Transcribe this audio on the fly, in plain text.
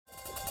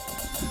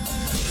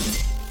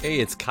Hey,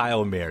 it's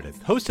Kyle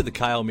Meredith, host of the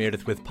Kyle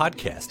Meredith With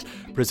podcast,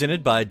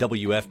 presented by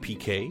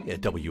WFPK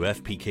at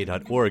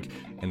WFPK.org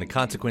and the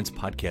Consequence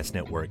Podcast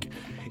Network.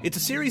 It's a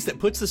series that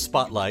puts the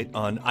spotlight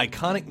on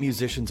iconic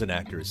musicians and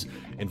actors,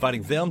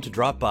 inviting them to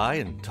drop by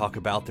and talk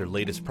about their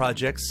latest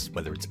projects,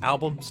 whether it's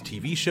albums,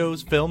 TV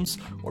shows, films,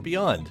 or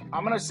beyond.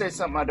 I'm going to say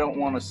something I don't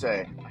want to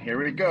say.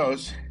 Here it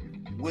goes.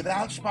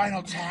 Without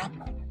Spinal Tap,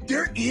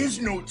 there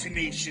is no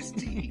Tenacious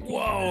D.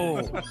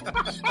 Whoa!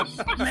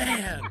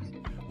 Man!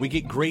 We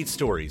get great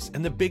stories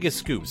and the biggest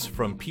scoops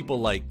from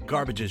people like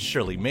Garbage's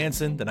Shirley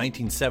Manson, the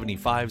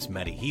 1975's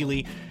Matty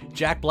Healy,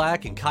 Jack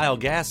Black and Kyle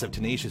Gass of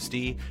Tenacious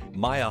D,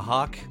 Maya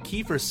Hawke,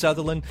 Kiefer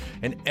Sutherland,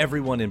 and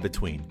everyone in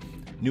between.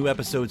 New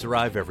episodes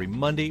arrive every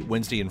Monday,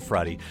 Wednesday, and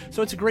Friday,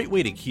 so it's a great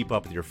way to keep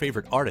up with your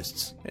favorite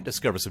artists and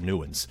discover some new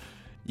ones.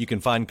 You can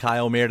find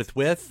Kyle Meredith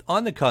With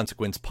on the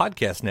Consequence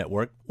Podcast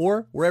Network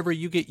or wherever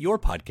you get your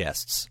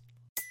podcasts.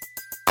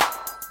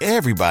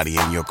 Everybody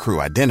in your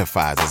crew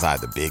identifies as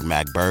either Big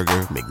Mac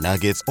Burger,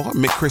 McNuggets, or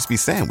McCrispy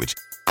Sandwich.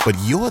 But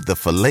you're the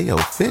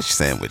Filet-O-Fish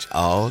Sandwich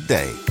all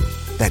day.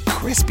 That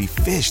crispy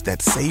fish,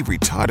 that savory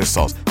tartar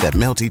sauce, that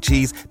melty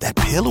cheese, that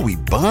pillowy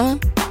bun.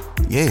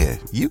 Yeah,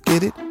 you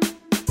get it.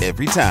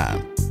 Every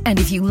time. And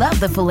if you love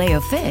the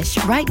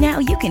Filet-O-Fish, right now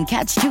you can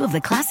catch two of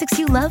the classics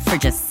you love for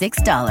just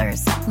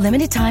 $6.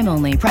 Limited time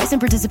only. Price and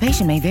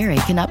participation may vary.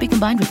 Cannot be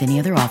combined with any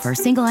other offer.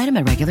 Single item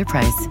at regular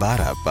price.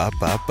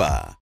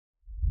 Ba-da-ba-ba-ba.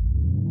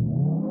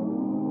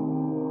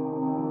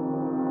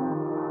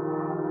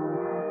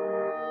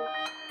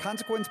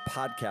 Consequence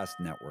Podcast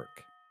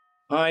Network.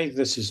 Hi,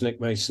 this is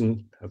Nick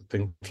Mason of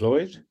Pink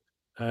Floyd,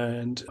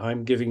 and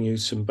I'm giving you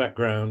some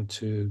background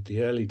to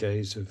the early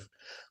days of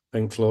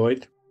Pink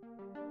Floyd.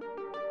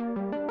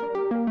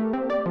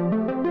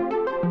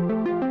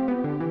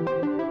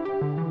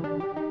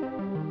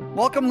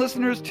 Welcome,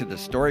 listeners, to The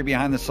Story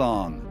Behind the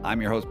Song.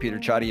 I'm your host, Peter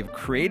Ciotti of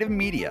Creative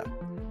Media.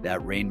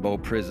 That rainbow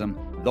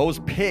prism, those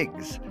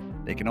pigs,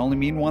 they can only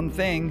mean one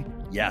thing.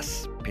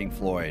 Yes, Pink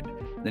Floyd.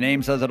 The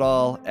name says it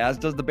all, as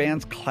does the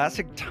band's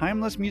classic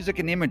timeless music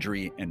and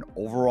imagery and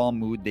overall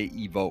mood they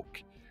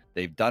evoke.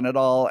 They've done it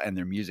all, and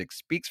their music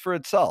speaks for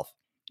itself.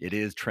 It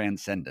is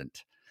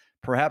transcendent.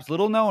 Perhaps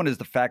little known is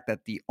the fact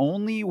that the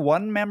only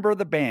one member of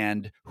the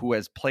band who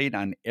has played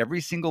on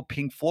every single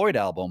Pink Floyd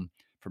album,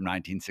 from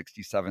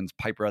 1967's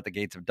Piper at the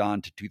Gates of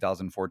Dawn to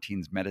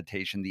 2014's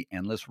Meditation, The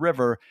Endless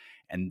River,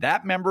 and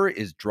that member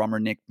is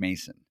drummer Nick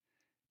Mason.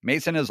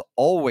 Mason has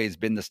always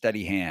been the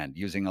steady hand,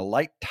 using a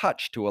light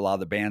touch to allow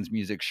the band's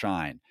music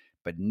shine,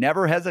 but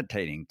never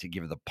hesitating to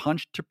give the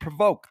punch to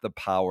provoke the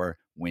power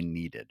when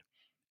needed.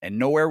 And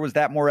nowhere was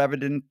that more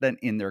evident than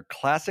in their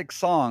classic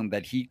song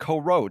that he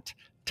co-wrote,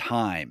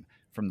 Time,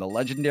 from the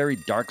legendary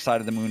Dark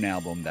Side of the Moon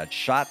album that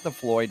shot the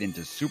Floyd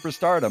into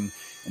superstardom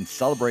and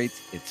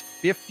celebrates its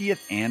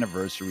 50th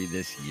anniversary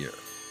this year.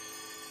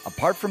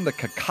 Apart from the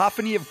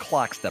cacophony of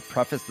clocks that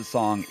preface the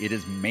song, it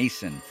is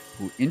Mason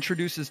who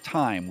introduces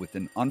Time with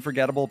an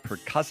unforgettable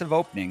percussive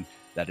opening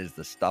that is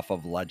the stuff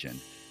of legend.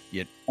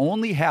 It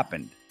only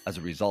happened as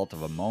a result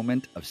of a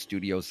moment of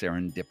studio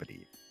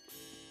serendipity.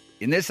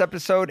 In this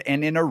episode,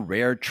 and in a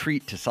rare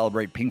treat to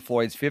celebrate Pink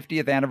Floyd's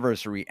 50th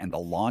anniversary and the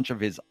launch of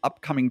his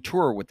upcoming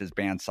tour with his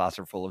band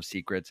Saucerful of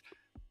Secrets,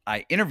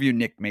 I interviewed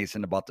Nick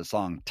Mason about the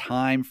song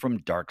Time from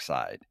Dark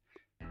Side.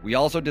 We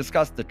also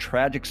discussed the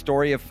tragic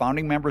story of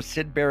founding member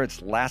Syd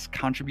Barrett's last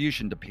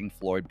contribution to Pink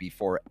Floyd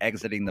before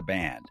exiting the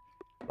band,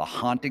 the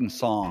haunting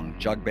song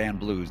Jug Band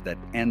Blues that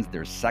ends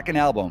their second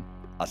album,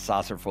 A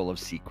Saucerful of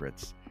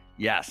Secrets.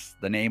 Yes,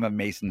 the name of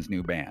Mason's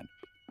new band.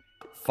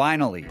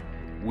 Finally,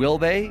 will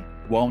they?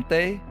 Won't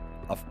they?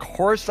 Of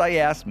course I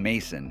asked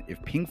Mason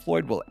if Pink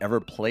Floyd will ever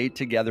play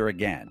together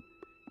again.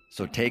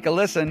 So take a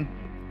listen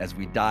as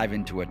we dive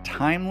into a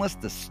timeless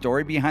The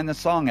Story Behind the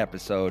Song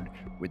episode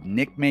with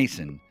Nick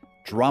Mason,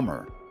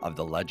 drummer of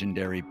the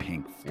legendary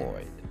Pink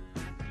Floyd.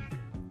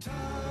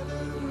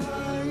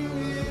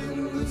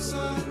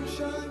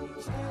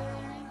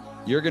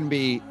 You're going to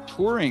be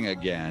touring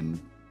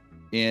again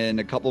in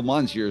a couple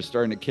months. You're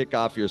starting to kick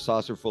off your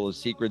Saucerful of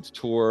Secrets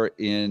tour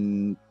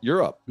in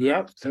Europe.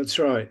 Yep, that's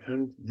right.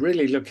 And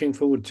really looking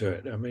forward to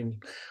it. I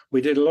mean,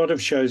 we did a lot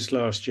of shows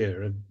last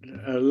year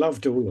and I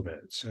loved all of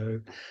it.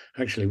 So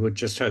actually, we'll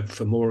just hope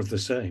for more of the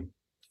same.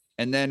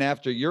 And then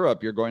after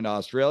Europe, you're going to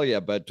Australia.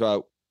 But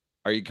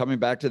are you coming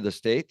back to the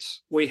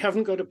States? We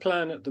haven't got a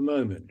plan at the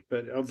moment,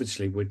 but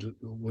obviously we'd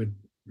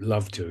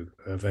love to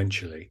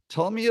eventually.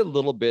 Tell me a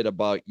little bit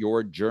about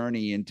your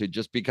journey into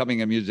just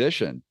becoming a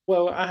musician.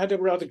 Well, I had a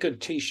rather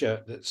good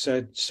T-shirt that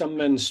said, "Some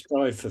men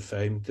strive for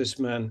fame. This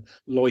man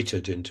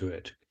loitered into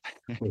it,"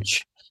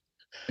 which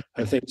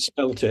I think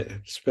spelt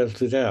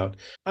it out.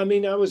 I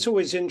mean, I was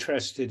always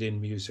interested in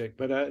music,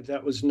 but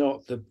that was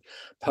not the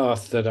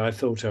path that I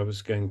thought I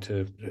was going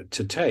to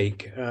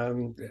take.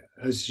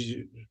 As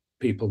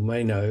people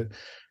may know,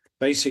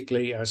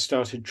 basically, I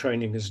started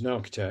training as an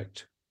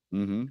architect.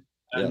 Mm-hmm.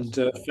 And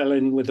fell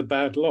in with a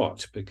bad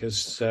lot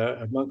because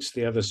amongst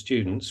the other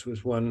students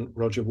was one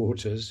Roger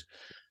Waters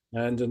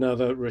and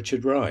another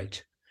Richard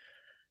Wright.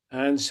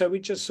 And so we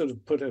just sort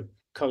of put a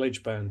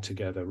college band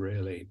together,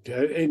 really,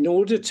 in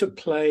order to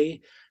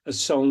play a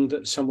song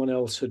that someone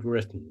else had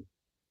written.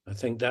 I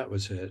think that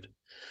was it.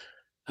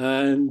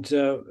 And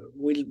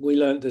we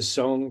learned this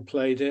song,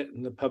 played it,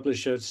 and the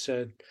publisher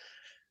said,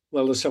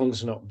 well, the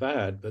song's not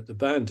bad, but the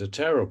band are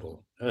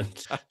terrible. And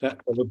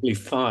that probably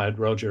fired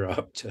Roger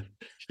up to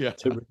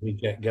really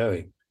get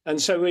going.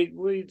 And so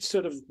we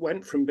sort of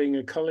went from being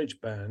a college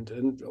band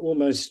and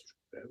almost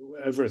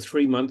over a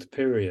 3-month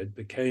period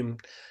became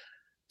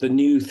the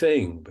new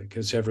thing,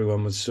 because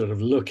everyone was sort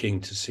of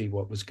looking to see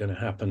what was going to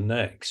happen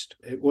next.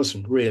 It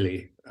wasn't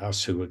really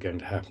us who were going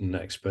to happen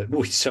next, but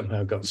we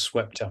somehow got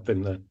swept up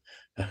in the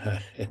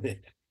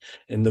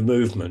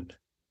movement.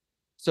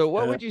 So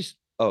what would you?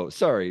 Oh,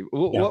 sorry.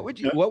 What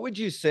would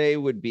you say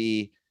would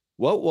be?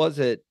 What was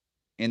it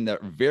in the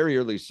very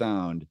early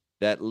sound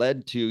that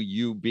led to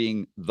you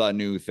being the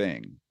new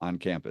thing on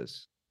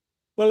campus?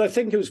 Well, I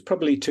think it was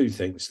probably two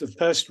things. The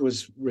first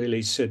was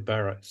really Syd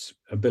Barrett's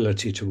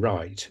ability to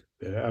write.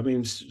 I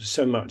mean,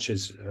 so much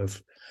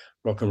of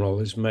rock and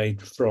roll is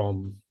made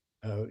from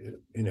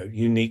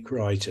unique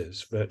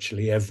writers.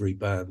 Virtually every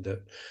band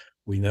that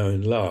we know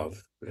and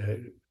love,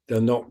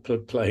 they're not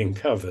playing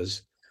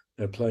covers.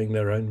 They're playing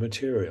their own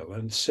material.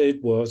 And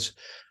Syd was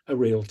a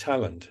real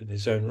talent in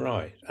his own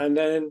right. And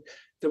then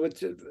there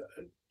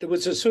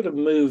was a sort of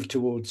move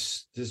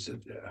towards this.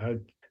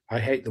 I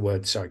hate the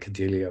word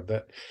psychedelia,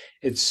 but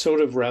it's sort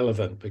of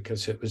relevant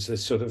because it was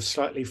this sort of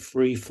slightly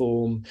free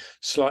form,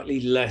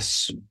 slightly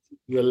less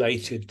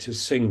related to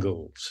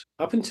singles.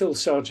 Up until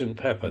Sgt.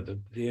 Pepper,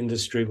 the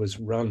industry was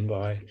run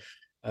by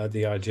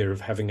the idea of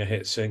having a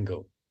hit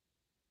single.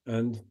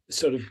 And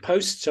sort of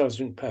post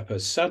Sgt. Pepper,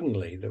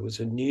 suddenly there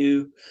was a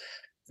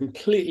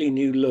completely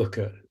new look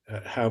at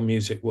how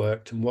music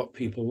worked and what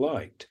people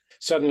liked.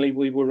 Suddenly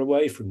we were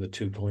away from the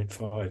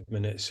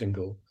 2.5-minute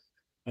single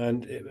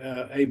and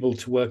able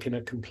to work in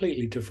a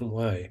completely different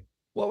way.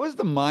 What was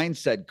the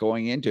mindset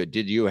going into it?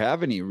 Did you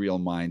have any real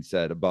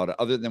mindset about it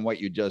other than what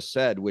you just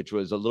said, which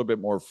was a little bit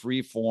more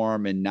free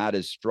form and not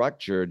as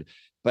structured?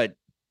 But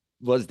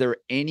was there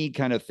any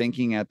kind of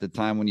thinking at the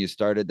time when you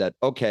started that,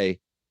 okay,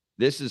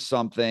 this is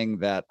something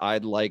that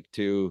I'd like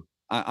to,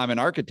 I'm an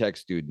architect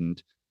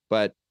student,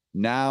 but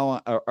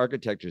now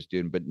architecture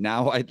student, but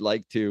now I'd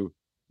like to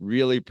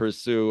really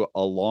pursue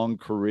a long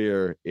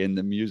career in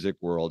the music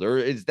world? Or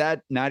is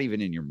that not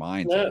even in your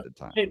mind at the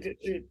time?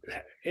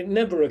 It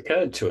never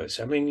occurred to us.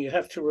 I mean, you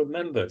have to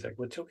remember that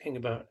we're talking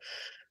about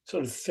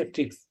sort of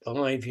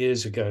 55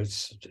 years ago.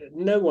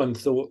 No one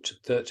thought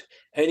that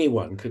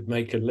anyone could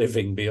make a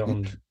living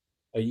beyond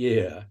a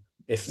year,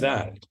 if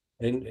that,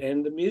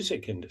 in the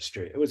music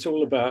industry. It was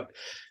all about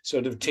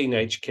sort of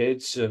teenage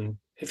kids. And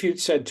if you'd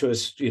said to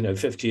us,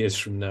 50 years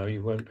from now,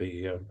 you won't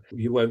be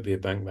a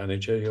bank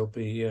manager, you'll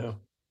be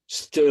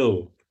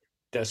still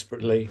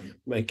desperately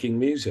making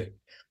music,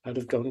 I'd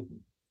have gone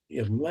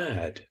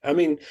mad. I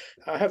mean,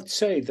 I have to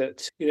say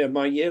that,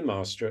 my year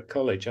master at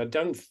college, I'd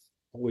done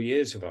 4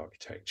 years of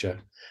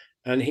architecture,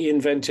 and he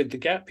invented the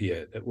gap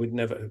year that would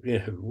never,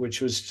 which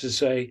was to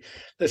say,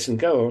 listen,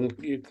 go on,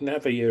 you can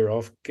have a year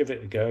off, give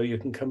it a go, you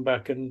can come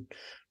back and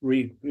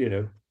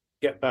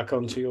get back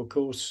onto your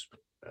course.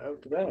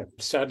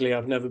 Sadly,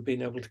 I've never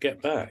been able to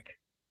get back.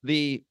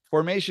 The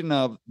formation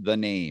of the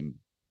name,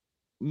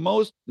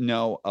 most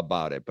know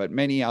about it, but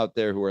many out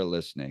there who are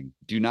listening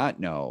do not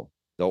know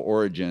the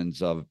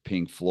origins of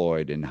Pink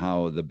Floyd and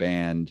how the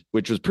band,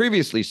 which was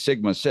previously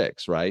Sigma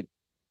 6, right?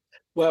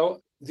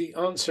 Well, the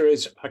answer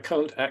is I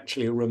can't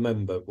actually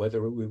remember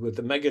whether we were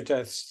the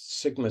Megadeth,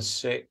 Sigma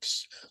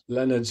 6,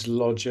 Leonard's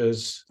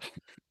Lodgers.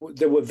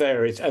 There were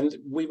various, and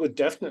we were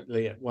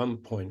definitely at one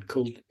point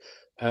called,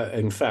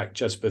 in fact,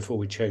 just before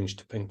we changed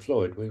to Pink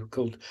Floyd, we were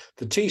called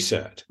the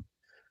T-Set.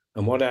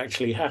 And what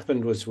actually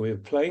happened was we were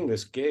playing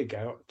this gig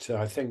out,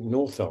 I think,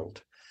 North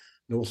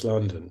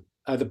London.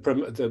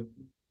 The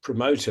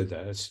promoter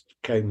there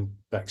came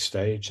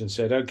backstage and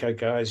said, okay,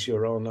 guys,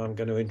 you're on. I'm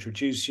going to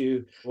introduce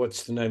you.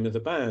 What's the name of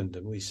the band?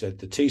 And we said,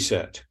 the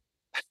T-Set.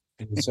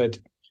 And he said,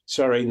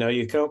 sorry, no,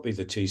 you can't be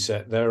the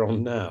T-Set. They're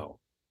on now.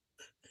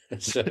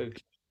 So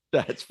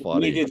that's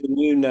funny. We needed a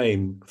new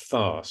name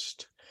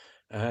fast.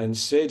 And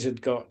Syd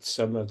had got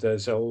some of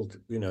those old,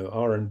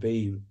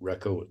 R&B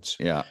records.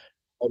 Yeah.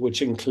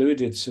 Which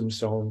included some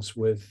songs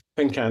with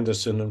Pink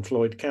Anderson and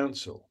Floyd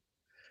Council.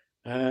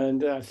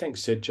 And I think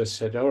Syd just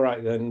said, all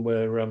right, then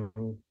we're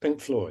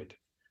Pink Floyd.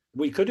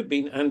 We could have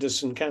been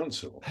Anderson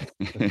Council.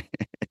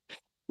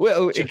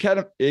 Well, it kind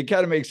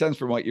of makes sense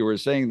from what you were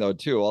saying, though,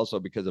 too, also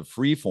because of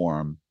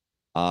freeform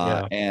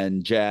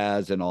and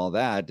jazz and all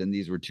that. And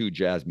these were two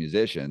jazz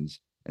musicians.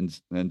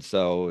 And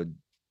so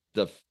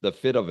the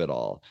fit of it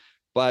all.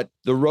 But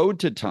the road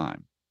to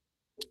time,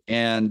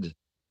 and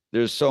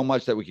there's so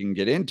much that we can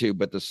get into,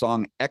 but the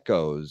song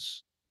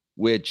Echoes,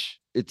 which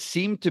it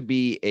seemed to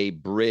be a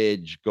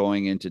bridge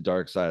going into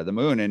Dark Side of the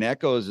Moon. And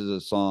Echoes is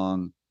a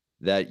song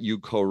that you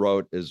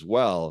co-wrote as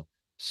well.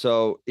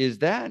 So is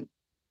that,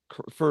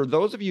 for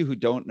those of you who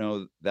don't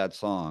know that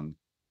song,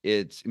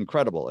 it's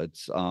incredible.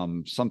 It's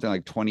something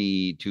like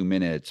 22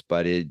 minutes,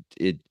 but it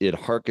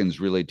harkens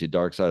really to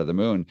Dark Side of the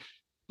Moon.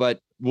 But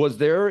was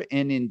there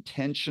an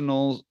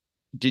intentional,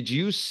 did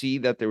you see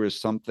that there was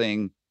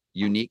something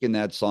unique in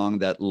that song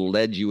that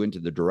led you into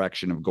the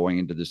direction of going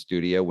into the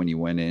studio when you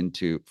went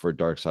for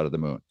Dark Side of the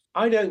Moon?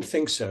 I don't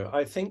think so.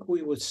 I think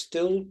we were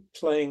still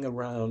playing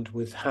around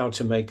with how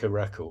to make a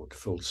record,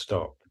 full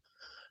stop.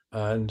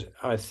 And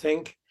I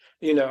think,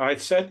 I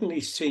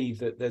certainly see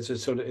that there's a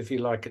sort of, if you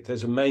like it,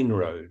 there's a main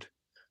road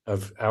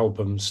of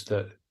albums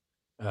that,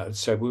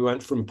 so we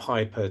went from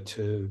Piper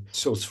to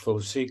Source Full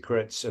of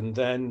Secrets, and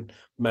then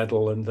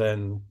Metal, and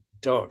then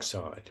Dark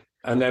Side,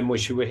 and then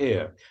Wish You Were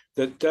Here.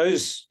 That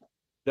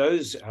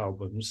those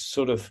albums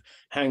sort of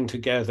hang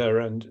together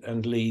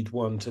and lead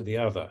one to the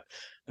other.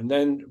 And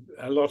then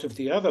a lot of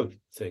the other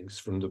things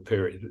from the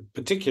period,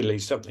 particularly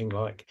something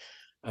like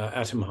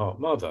Atom Heart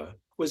Mother,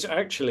 was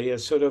actually a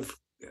sort of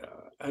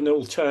an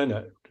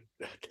alternate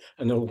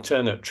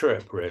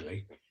trip,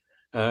 really,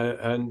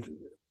 and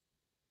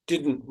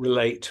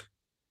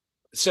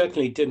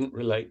certainly didn't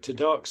relate to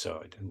Dark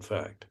Side, in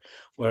fact.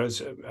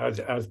 Whereas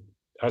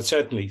I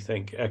certainly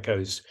think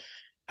Echoes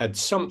had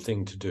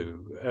something to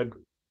do.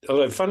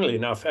 Although, funnily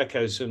enough,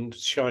 Echoes and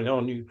Shine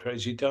On, You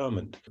Crazy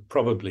Diamond,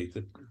 probably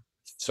the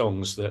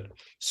songs that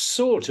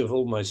sort of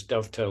almost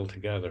dovetail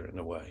together in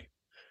a way,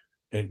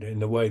 in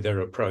the way they're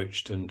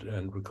approached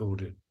and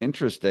recorded.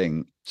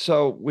 Interesting.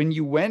 So when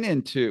you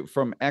went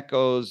from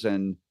Echoes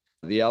and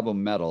the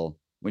album Metal,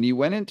 when you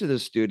went into the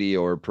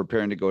studio or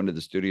preparing to go into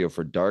the studio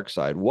for Dark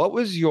Side, what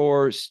was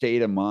your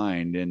state of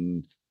mind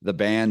and the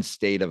band's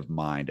state of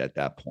mind at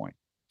that point?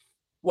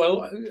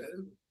 Well,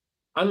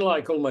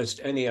 unlike almost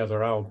any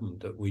other album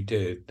that we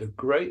did, the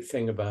great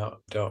thing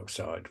about Dark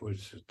Side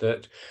was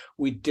that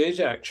we did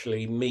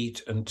actually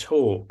meet and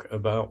talk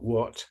about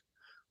what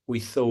we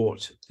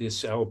thought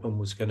this album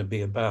was going to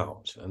be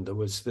about. And there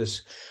was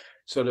this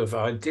sort of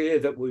idea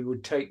that we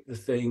would take the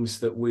things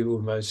that we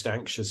were most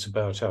anxious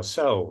about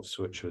ourselves,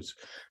 which was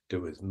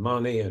do with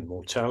money and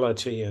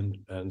mortality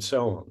and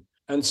so on.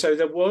 And so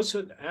there was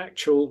an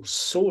actual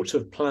sort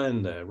of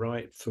plan there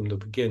right from the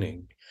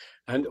beginning.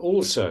 And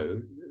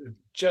also,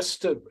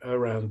 just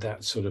around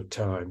that sort of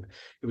time,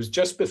 it was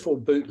just before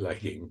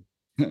bootlegging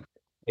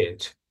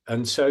hit.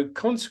 And so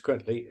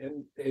consequently,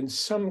 in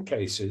some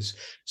cases,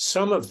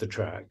 some of the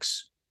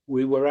tracks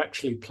we were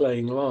actually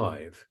playing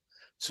live,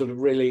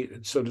 really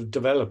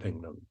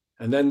developing them.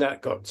 And then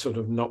that got sort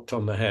of knocked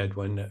on the head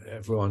when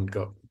everyone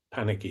got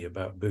panicky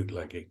about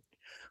bootlegging,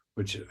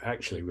 which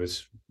actually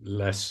was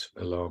less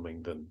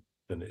alarming than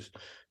it's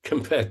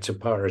compared to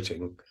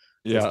pirating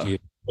 50 years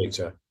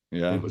later.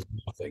 Yeah. It was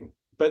nothing.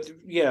 But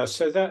yeah,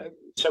 so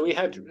we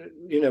had,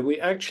 we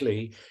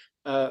actually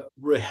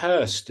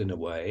rehearsed in a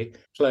way,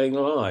 playing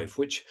live,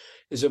 which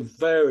is a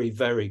very,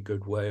 very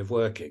good way of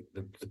working.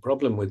 The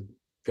problem with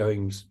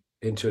going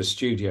into a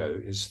studio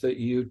is that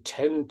you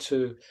tend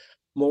to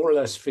more or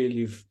less feel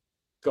you've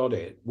got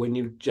it when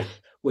you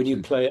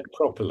play it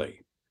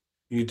properly.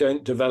 You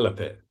don't develop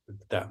it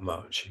that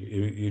much.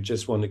 You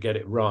just want to get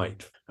it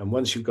right. And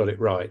once you've got it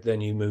right,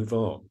 then you move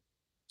on.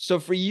 So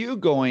for you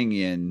going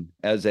in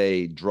as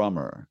a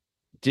drummer,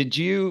 did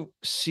you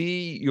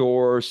see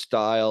your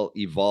style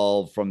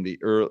evolve from the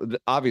early,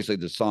 obviously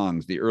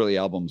the early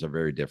albums are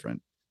very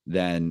different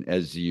than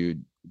as you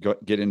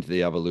get into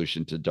the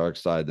evolution to Dark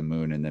Side of the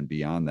Moon and then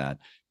beyond that.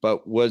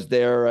 But was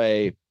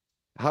there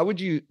how would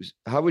you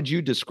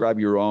describe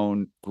your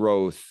own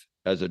growth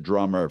as a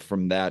drummer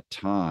from that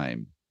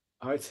time?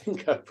 I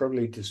think I'd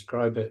probably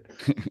describe it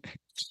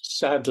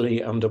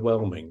sadly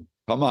underwhelming.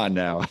 Come on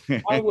now.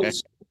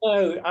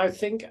 I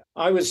think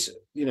I was,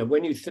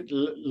 when you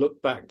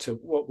look back to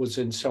what was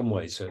in some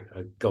ways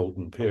a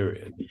golden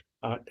period,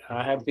 I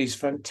had these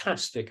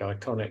fantastic,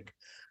 iconic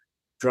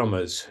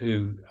drummers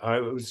who I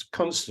was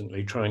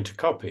constantly trying to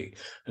copy.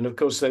 And of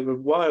course, they were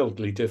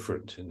wildly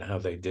different in how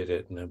they did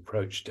it and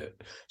approached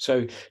it.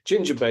 So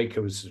Ginger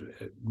Baker was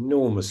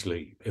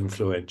enormously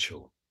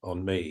influential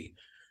on me.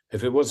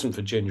 If it wasn't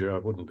for Ginger, I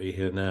wouldn't be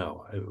here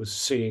now. It was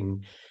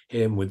seeing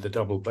him with the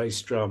double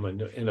bass drum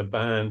and in a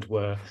band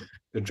where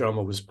the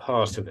drummer was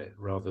part of it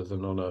rather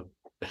than on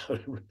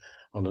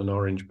an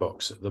orange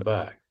box at the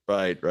back.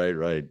 Right.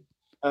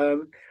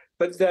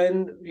 But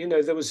then,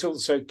 there was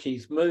also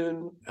Keith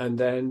Moon. And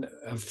then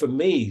for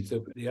me,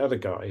 the other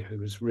guy who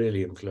was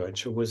really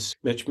influential was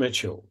Mitch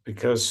Mitchell,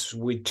 because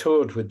we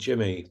toured with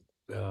Jimmy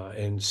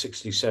in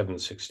 67,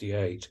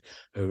 68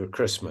 over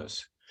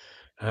Christmas.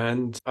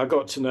 And I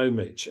got to know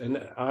Mitch,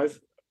 and I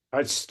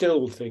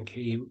still think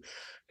he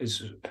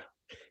is,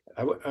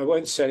 I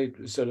won't say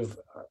sort of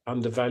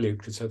undervalued,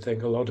 because I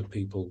think a lot of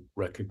people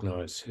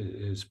recognize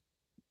his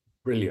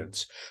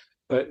brilliance,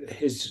 but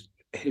his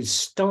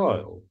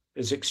style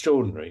is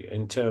extraordinary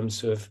in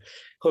terms of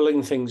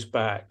pulling things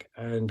back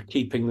and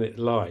keeping it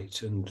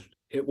light. And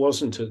it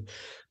wasn't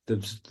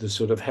the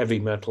sort of heavy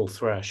metal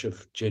thrash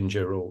of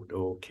Ginger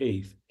or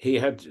Keith. He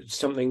had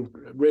something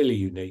really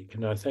unique,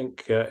 and I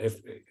think if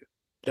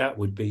that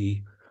would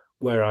be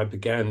where I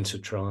began to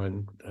try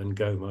and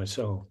go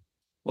myself.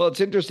 Well,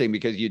 it's interesting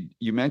because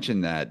you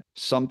mentioned that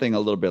something a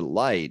little bit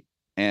light,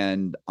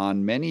 and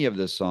on many of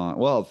the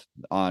songs,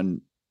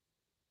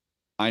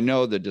 I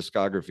know the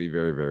discography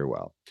very, very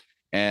well,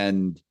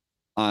 and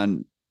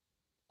on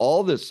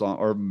all the song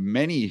or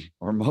many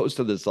or most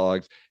of the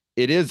songs,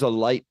 it is a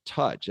light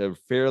touch, a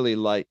fairly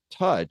light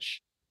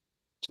touch.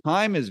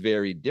 Time is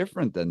very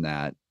different than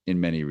that in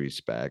many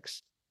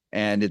respects.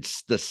 And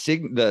it's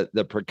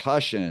the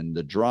percussion,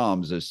 the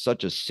drums is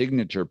such a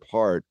signature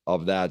part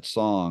of that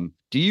song.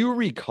 Do you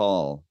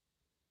recall,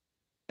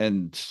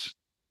 and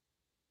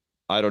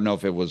I don't know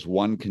if it was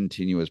one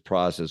continuous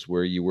process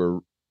where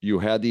you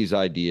had these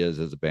ideas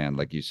as a band,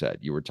 like you said,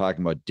 you were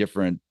talking about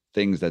different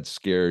things that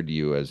scared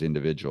you as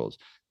individuals,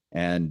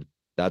 and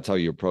that's how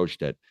you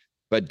approached it.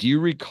 But do you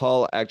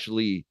recall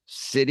actually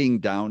sitting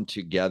down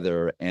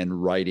together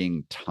and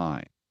writing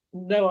Time?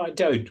 No, I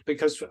don't,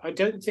 because I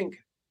don't think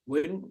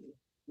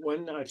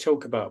when I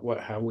talk about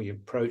how we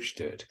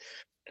approached it,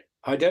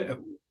 I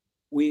don't.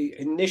 We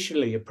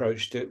initially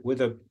approached it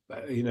with a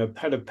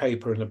pad of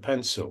paper and a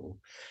pencil,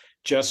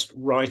 just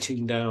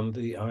writing down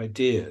the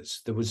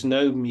ideas. There was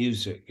no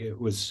music. It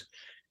was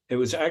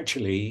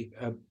actually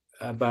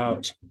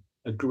about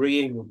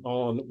agreeing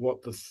on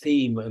what the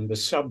theme and the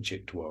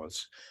subject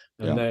was,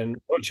 and then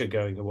Roger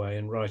going away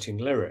and writing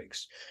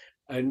lyrics.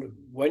 And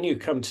when you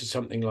come to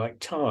something like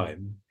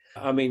Time,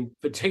 I mean,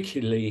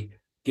 particularly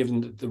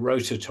given the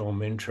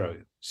Rototom intro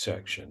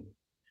section,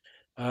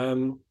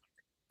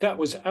 that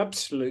was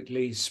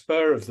absolutely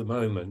spur of the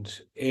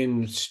moment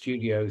in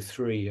Studio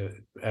 3 at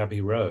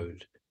Abbey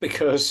Road,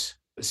 because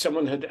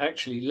someone had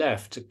actually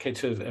left a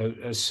kit of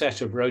a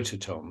set of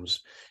Rototoms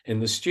in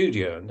the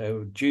studio, and they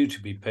were due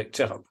to be picked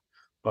up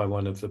by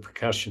one of the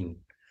percussion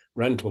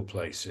rental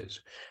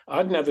places.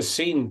 I'd never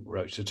seen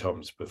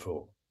Rototoms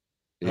before.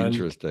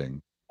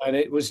 Interesting. And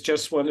it was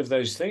just one of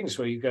those things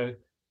where you go,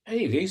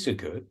 hey, these are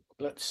good.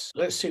 Let's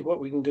see what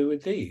we can do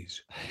with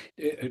these.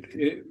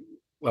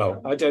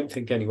 Well, I don't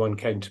think anyone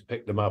came to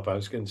pick them up. I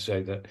was going to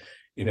say that,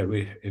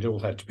 it all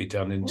had to be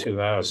done in 2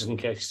 hours in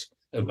case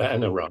a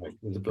van arrived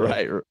with the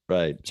blood.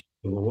 Right.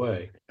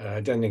 Away. I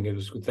don't think it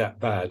was that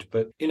bad,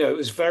 but it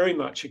was very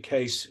much a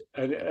case,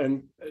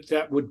 and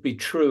that would be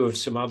true of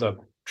some other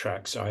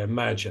tracks, I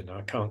imagine. I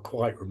can't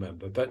quite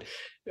remember, but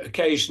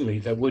occasionally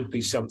there would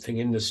be something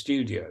in the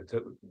studio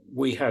that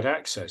we had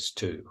access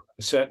to.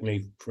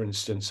 Certainly, for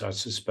instance, I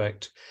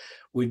suspect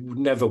we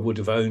never would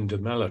have owned a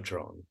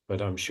mellotron,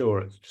 but I'm sure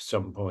at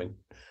some point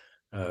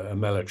a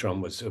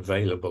mellotron was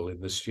available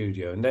in the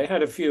studio, and they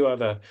had a few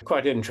other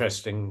quite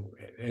interesting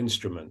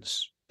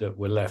instruments that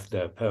were left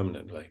there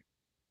permanently.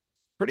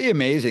 Pretty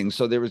amazing.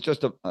 So there was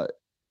just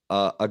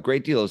a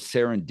great deal of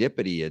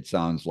serendipity, it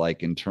sounds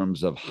like, in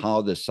terms of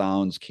how the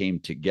sounds came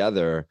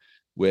together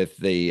with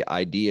the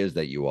ideas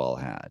that you all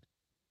had.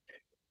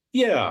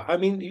 Yeah, I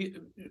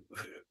mean,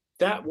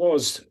 that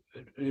was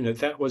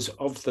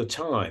of the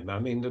time. I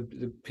mean,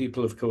 the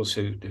people, of course,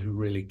 who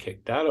really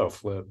kicked that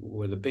off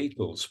were the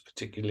Beatles,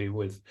 particularly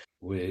with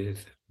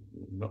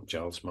not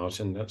Giles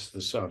Martin, that's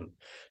the son,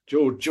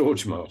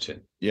 George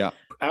Martin. Yeah.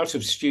 Out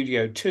of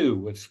Studio 2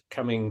 was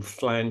coming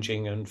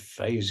flanging and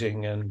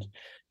phasing and,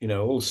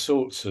 all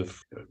sorts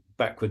of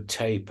backward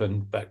tape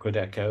and backward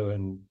echo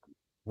and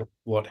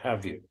what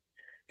have you.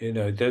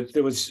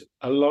 There was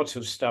a lot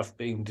of stuff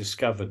being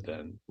discovered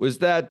then. Was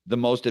that the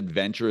most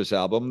adventurous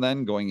album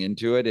then, going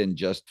into it and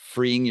just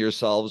freeing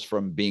yourselves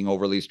from being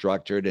overly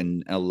structured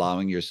and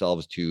allowing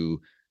yourselves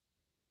to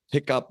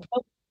pick up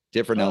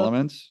different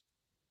elements?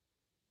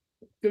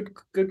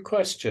 Good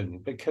question,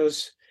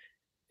 because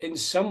in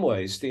some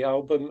ways the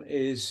album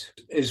is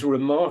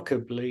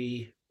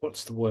remarkably,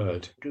 what's the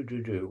word?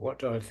 What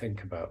do I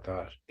think about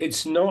that?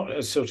 It's not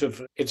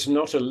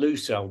a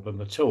loose album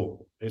at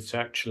all. It's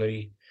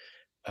actually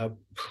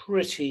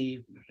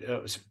pretty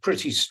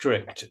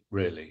strict,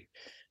 really,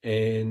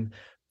 in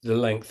the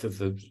length of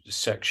the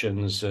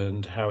sections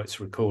and how it's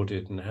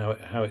recorded and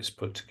how it's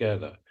put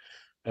together.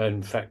 And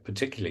in fact,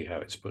 particularly how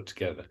it's put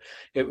together.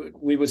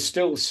 We were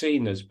still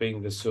seen as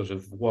being this sort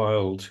of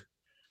wild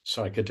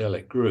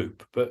psychedelic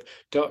group, but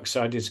Dark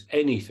Side is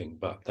anything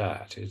but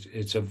that.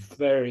 It's a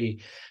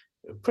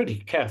pretty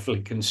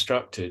carefully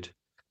constructed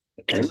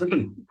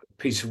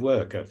piece of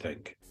work, I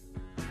think.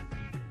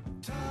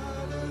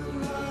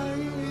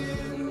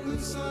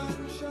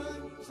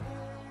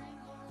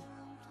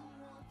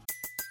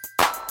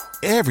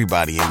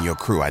 Everybody in your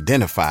crew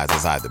identifies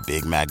as either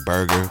Big Mac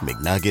Burger,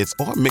 McNuggets,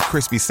 or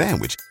McCrispy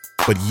Sandwich.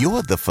 But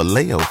you're the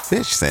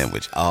Filet-O-Fish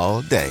Sandwich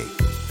all day.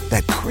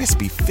 That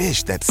crispy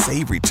fish, that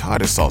savory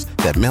tartar sauce,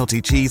 that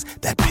melty cheese,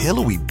 that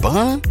pillowy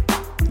bun.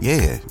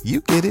 Yeah,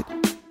 you get it.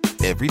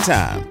 Every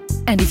time.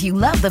 And if you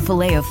love the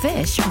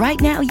Filet-O-Fish, right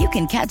now you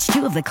can catch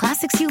two of the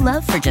classics you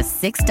love for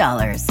just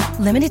 $6.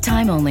 Limited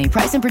time only.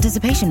 Price and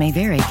participation may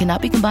vary.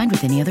 Cannot be combined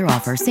with any other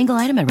offer. Single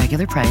item at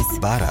regular price.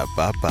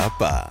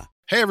 Ba-da-ba-ba-ba.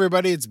 Hey,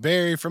 everybody, it's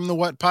Barry from the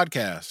What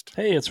Podcast.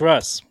 Hey, it's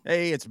Russ.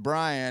 Hey, it's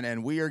Brian,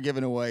 and we are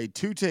giving away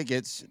 2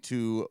 tickets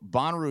to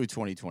Bonnaroo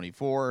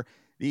 2024.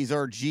 These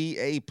are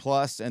GA+,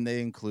 and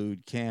they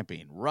include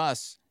camping.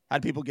 Russ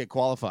How'd people get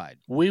qualified?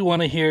 We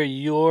want to hear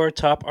your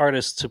top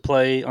artists to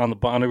play on the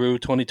Bonnaroo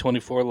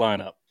 2024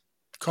 lineup.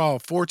 Call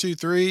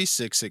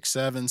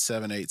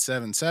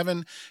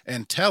 423-667-7877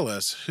 and tell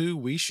us who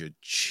we should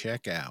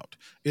check out.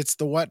 It's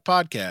the What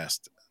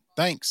Podcast.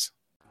 Thanks.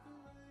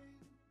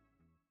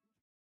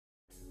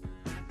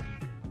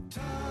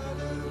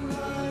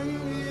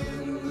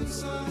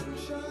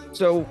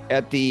 So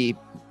at the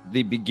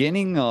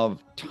beginning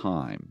of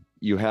time,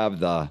 you have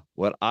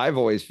what I've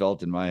always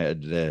felt in my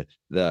head,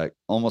 the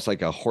almost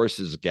like a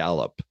horse's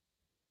gallop,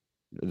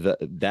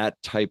 that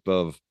type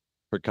of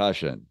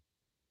percussion.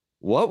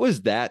 What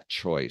was that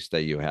choice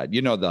that you had?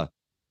 You know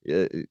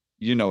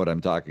you know what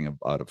I'm talking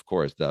about, of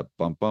course. The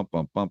bump, bump,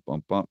 bump, bump,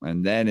 bump, bump,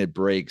 and then it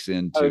breaks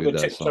into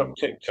the song.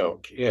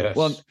 tick-tock, yes.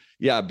 Well,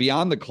 yeah,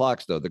 beyond the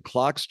clocks though, the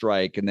clock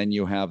strike, and then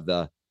you have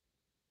the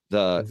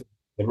rototom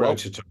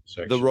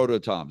section. The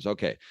rototoms.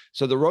 Okay,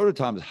 so the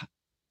rototoms,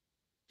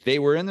 they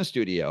were in the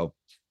studio.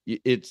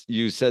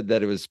 You said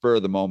that it was spur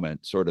of the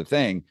moment sort of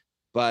thing,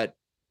 but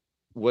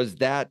was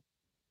that,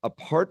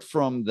 apart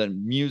from the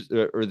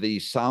music or the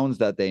sounds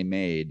that they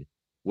made,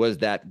 was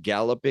that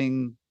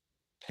galloping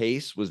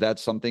pace, was that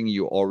something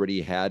you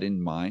already had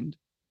in mind?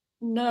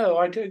 No,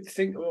 I don't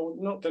think. Well,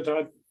 not that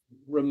I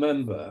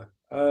remember.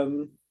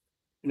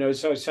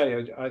 As I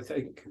say, I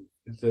think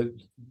the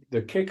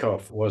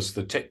kickoff was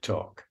the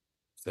tick-tock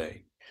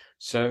thing.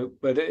 So,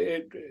 but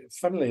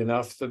funnily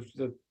enough,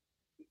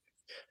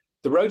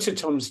 the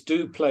rototoms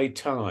do play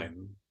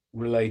time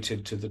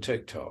related to the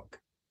tick-tock,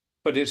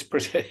 but it's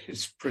pretty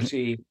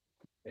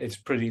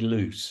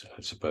loose,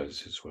 I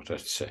suppose, is what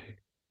I'd say.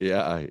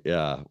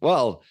 Yeah.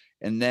 Well,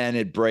 and then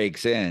it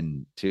breaks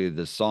in to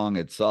the song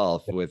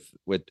itself with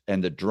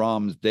and the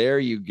drums. There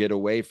you get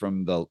away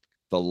from the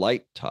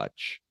light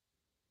touch,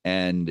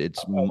 and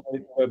it's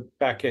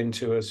back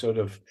into a sort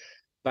of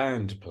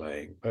band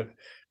playing. But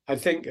I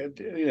think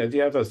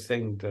the other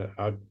thing that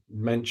I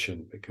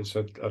mentioned, because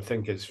I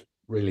think it's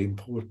really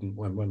important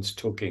when one's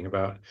talking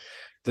about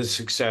the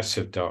success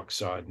of Dark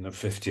Side and the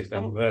 50th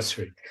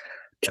anniversary,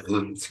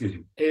 excuse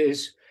me,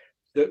 is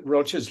that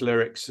Roger's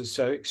lyrics are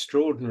so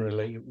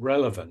extraordinarily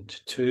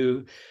relevant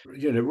to,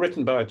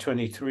 written by a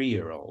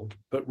 23-year-old,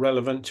 but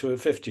relevant to a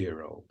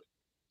 50-year-old.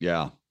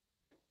 Yeah.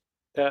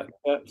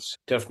 That's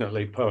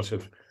definitely part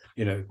of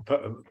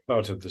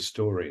the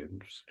story,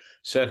 and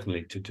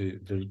certainly to do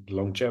the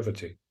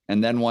longevity.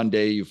 And then one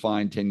day you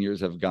find 10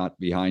 years have got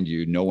behind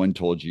you. No one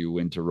told you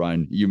when to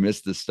run. You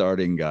missed the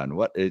starting gun.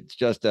 It's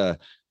just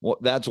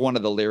that's one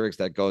of the lyrics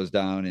that goes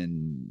down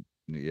in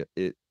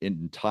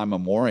time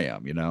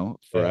memoriam,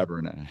 forever.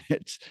 Yeah. And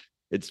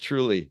it's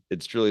truly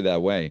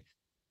that way.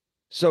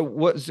 So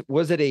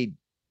was it a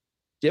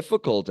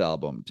difficult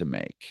album to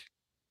make?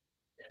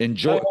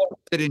 Was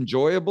it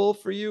enjoyable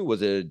for you?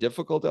 Was it a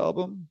difficult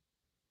album?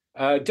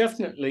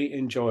 Definitely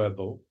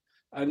enjoyable,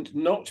 and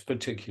not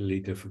particularly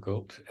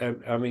difficult.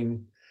 I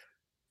mean,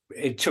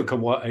 it took a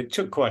while. It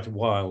took quite a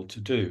while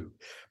to do,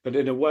 but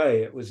in a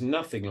way, it was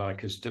nothing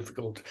like as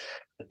difficult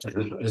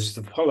as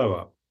the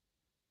follow-up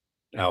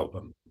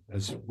album,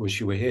 as Wish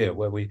You Were Here,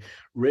 where we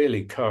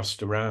really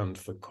cast around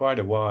for quite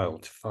a while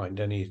to find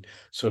any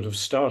sort of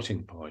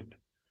starting point.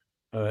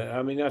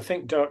 I mean, I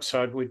think Dark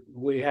Side, I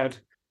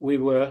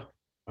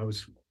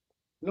was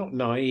not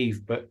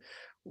naive, but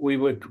we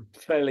were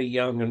fairly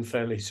young and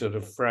fairly sort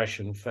of fresh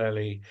and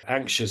fairly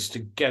anxious to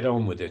get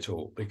on with it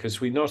all, because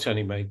we not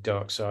only made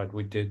Dark Side,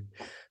 we did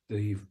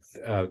the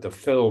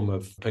film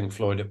of Pink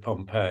Floyd at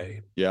Pompeii.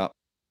 Yeah.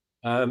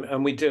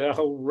 And we did a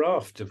whole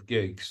raft of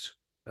gigs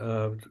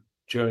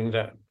during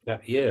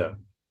that year.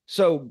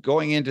 So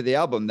going into the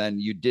album, then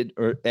you did,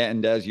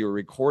 and as you were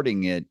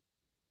recording it,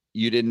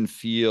 you didn't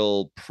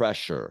feel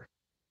pressure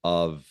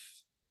of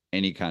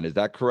any kind. Is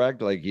that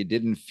correct? Like, you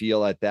didn't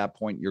feel at that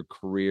point in your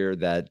career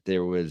that it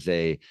was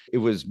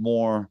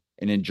more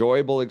an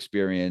enjoyable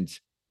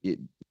experience.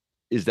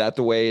 Is that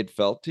the way it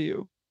felt to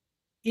you?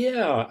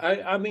 Yeah.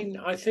 I mean,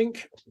 I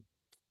think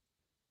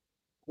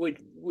we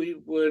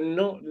were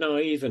not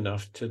naive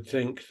enough to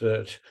think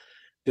that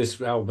this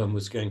album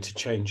was going to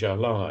change our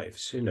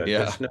lives.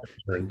 There's no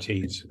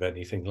guarantees of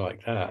anything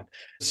like that.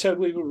 So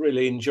we were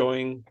really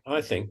enjoying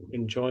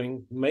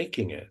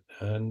making it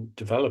and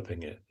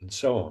developing it and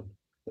so on.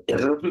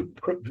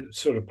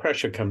 Sort of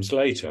pressure comes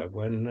later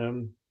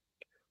when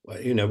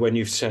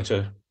you've set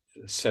a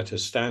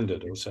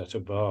standard or set a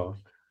bar.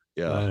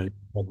 Yeah.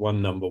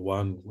 One number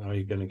one, how are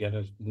you going to get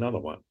another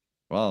one?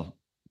 Well,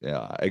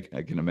 yeah,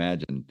 I can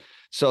imagine.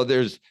 So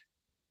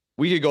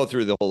we could go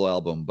through the whole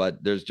album,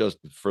 but there's just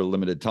for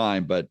limited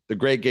time. But The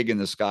Great Gig in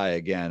the Sky,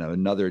 again,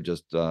 another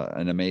just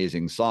an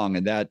amazing song,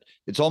 and that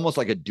it's almost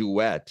like a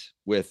duet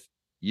with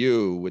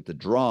you, with the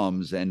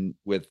drums, and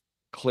with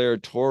Claire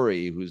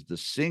Torrey, who's the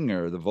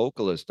singer, the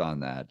vocalist on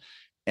that.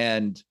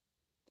 And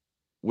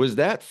was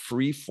that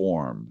free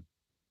form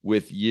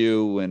with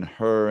you and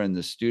her in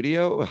the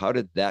studio? How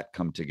did that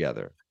come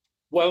together?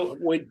 Well,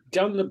 we'd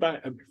done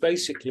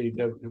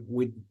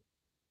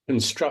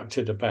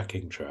constructed a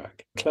backing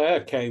track.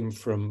 Claire came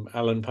from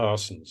Alan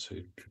Parsons,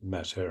 who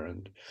met her,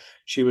 and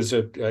she was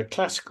a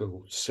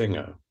classical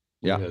singer,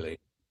 really.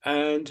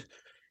 And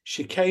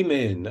she came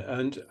in,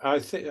 and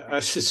I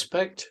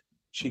suspect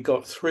she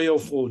got 3 or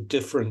 4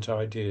 different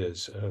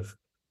ideas of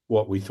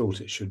what we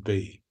thought it should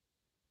be.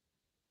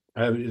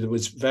 There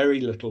was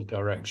very little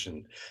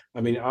direction.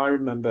 I mean, I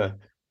remember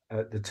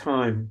at the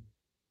time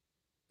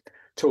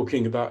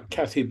talking about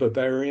Kathy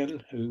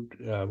Berberian, who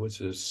was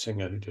a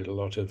singer who did a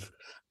lot of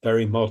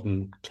very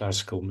modern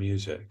classical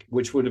music,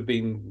 which would have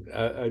been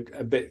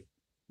a bit,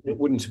 it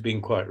wouldn't have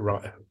been quite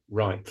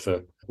right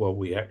for what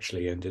we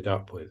actually ended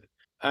up with.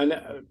 And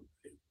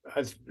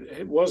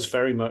it was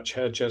very much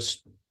her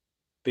just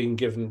being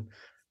given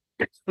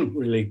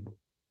really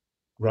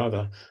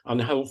rather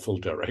unhelpful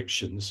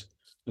directions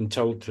and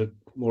told to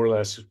more or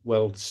less,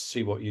 well,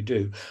 see what you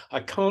do. I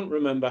can't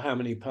remember how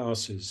many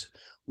passes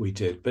we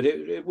did, but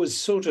it was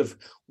sort of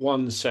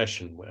one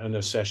session, and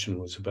a session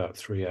was about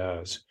 3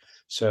 hours.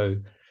 So,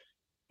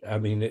 I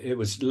mean, it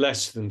was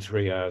less than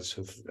 3 hours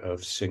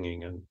of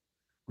singing and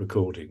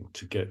recording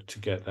to get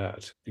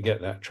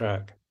that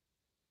track.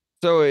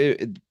 So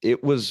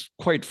it was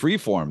quite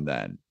freeform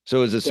then. So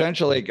it was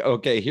essentially like,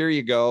 okay, here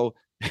you go,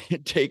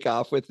 take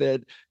off with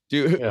it,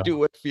 do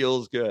what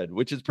feels good,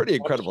 which is pretty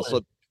incredible.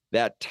 Absolutely. So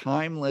that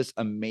timeless,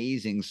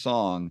 amazing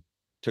song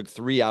took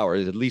 3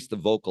 hours. At least the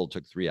vocal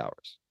took 3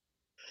 hours.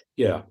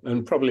 Yeah,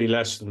 and probably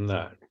less than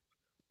that,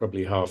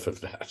 probably half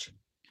of that.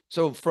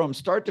 So from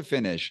start to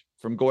finish,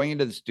 from going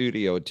into the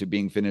studio to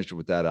being finished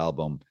with that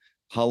album,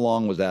 how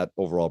long was that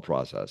overall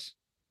process?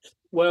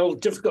 Well,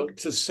 difficult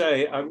to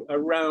say.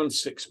 Around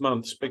 6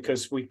 months,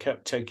 because we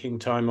kept taking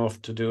time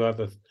off to do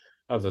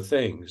other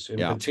things. In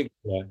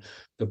particular,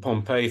 the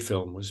Pompeii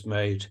film was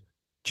made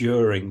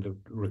during the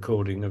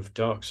recording of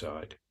Dark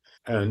Side.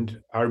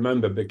 And I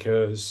remember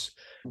because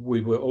we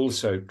were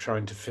also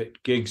trying to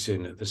fit gigs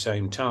in at the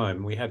same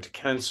time, we had to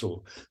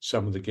cancel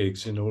some of the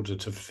gigs in order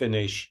to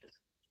finish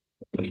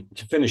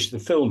the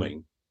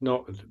filming,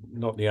 not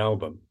the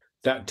album.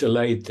 That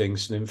delayed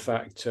things. And in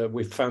fact,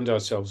 we found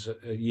ourselves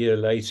a year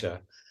later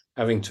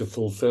having to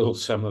fulfill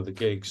some of the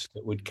gigs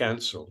that we'd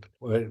cancelled.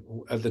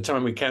 At the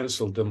time we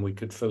cancelled them, we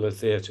could fill a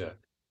theatre.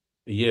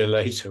 A year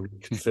later, we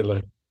could fill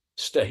a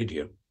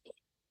stadium.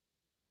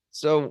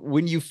 So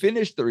when you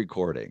finished the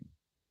recording,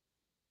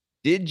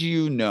 did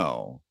you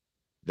know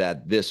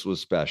that this was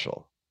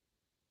special?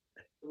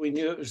 We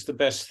knew it was the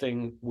best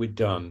thing we'd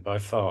done by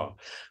far,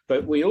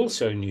 but we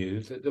also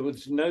knew that there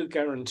was no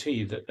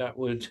guarantee that that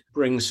would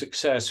bring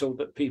success or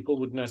that people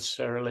would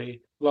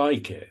necessarily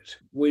like it.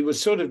 We were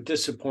sort of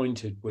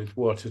disappointed with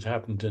what had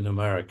happened in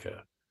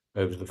America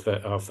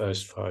over our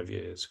first 5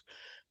 years,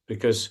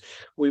 because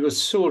we were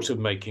sort of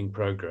making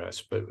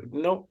progress, but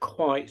not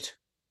quite,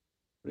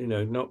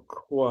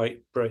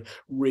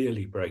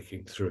 really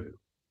breaking through.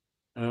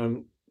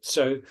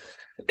 So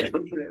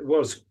it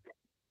was.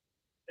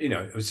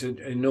 It was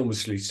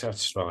enormously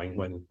satisfying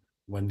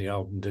when the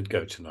album did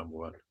go to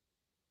 #1.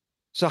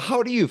 So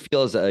how do you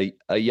feel as a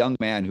young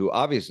man who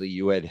obviously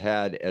you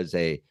had as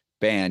a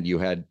band, you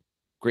had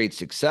great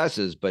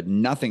successes, but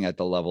nothing at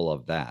the level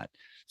of that.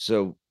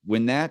 So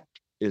when that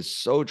is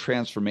so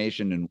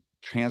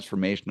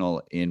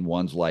transformational in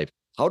one's life,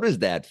 how does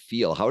that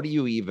feel? How do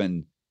you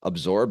even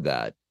absorb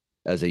that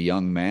as a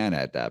young man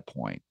at that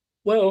point?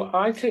 Well,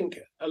 I think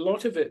a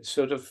lot of it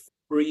sort of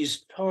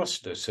breezed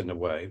past us in a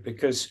way,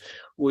 because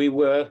we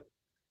were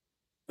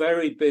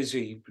very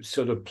busy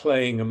sort of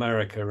playing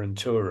America and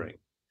touring.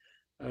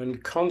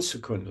 And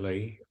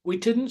consequently, we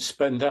didn't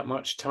spend that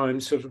much time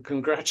sort of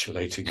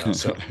congratulating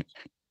ourselves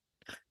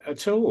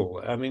at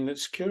all. I mean,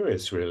 it's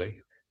curious,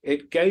 really.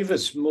 It gave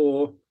us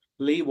more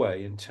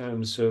leeway in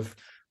terms of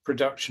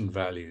production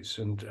values.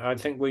 And I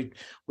think we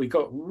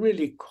got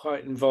really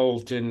quite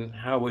involved in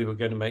how we were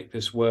going to make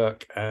this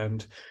work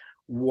and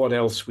what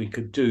else we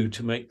could do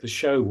to make the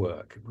show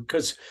work,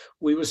 because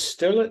we were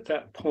still at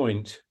that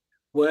point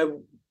where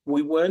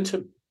we weren't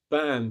a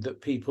band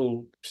that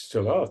people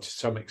still are to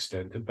some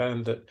extent, a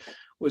band that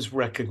was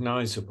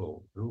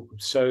recognizable.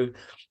 So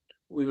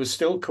we were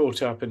still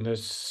caught up in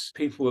this.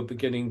 People were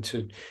beginning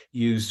to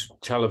use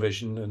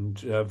television and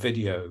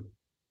video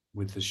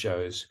with the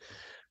shows.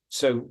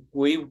 So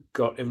we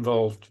got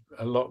involved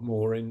a lot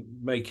more in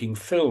making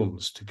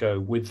films to go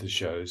with the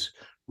shows,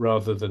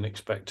 rather than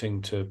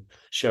expecting to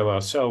show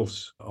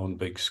ourselves on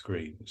big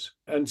screens.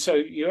 And so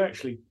you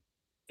actually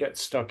get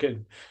stuck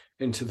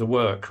into the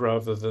work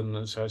rather than,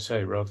 as I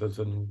say, rather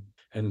than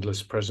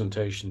endless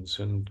presentations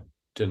and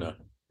dinner.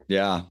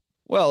 Yeah.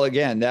 Well,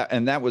 again,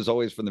 that was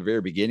always from the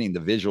very beginning. The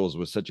visuals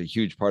was such a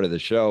huge part of the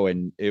show,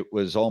 and it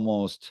was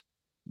almost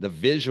the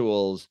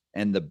visuals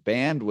and the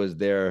band was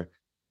there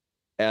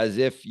as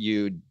if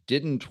you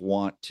didn't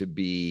want to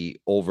be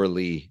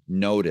overly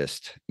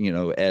noticed,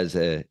 as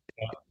a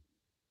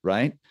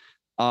right.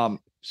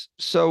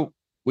 So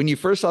when you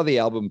first saw the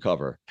album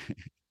cover,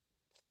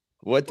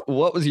 what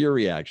was your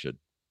reaction?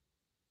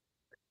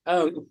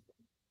 I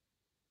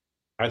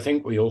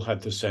think we all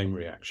had the same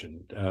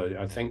reaction.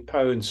 I think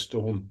Poe and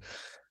Storm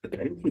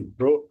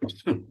brought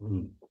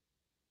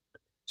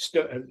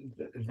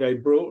they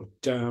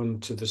brought down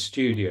to the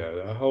studio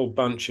a whole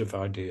bunch of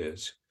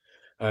ideas,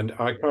 and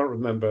I can't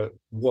remember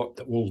what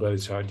all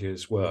those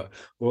ideas were.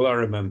 All I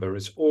remember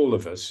is all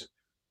of us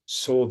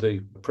saw the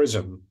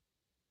prism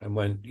and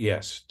went,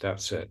 yes,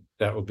 that's it.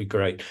 That would be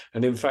great.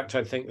 And in fact,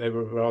 I think they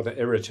were rather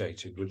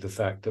irritated with the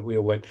fact that we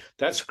all went,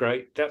 that's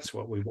great. That's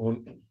what we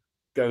want.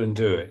 Go and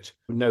do it.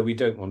 No, we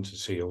don't want to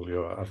see all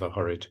your other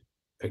horrid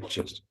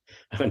pictures.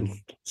 And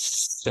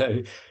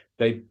so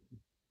they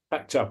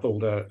packed up all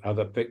the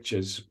other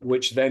pictures,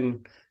 which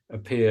then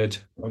appeared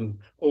on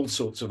all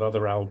sorts of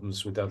other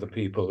albums with other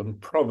people, and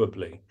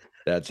probably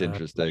That's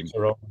interesting.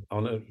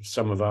 On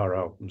some of our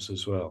albums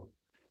as well.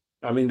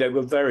 I mean, they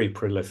were very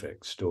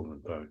prolific, Storm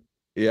and Bone.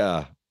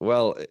 Yeah.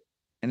 Well,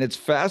 and it's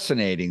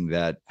fascinating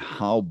that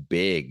how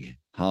big,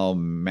 how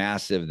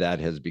massive that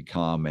has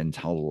become, and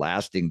how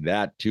lasting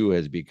that too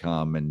has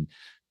become,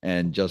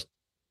 and just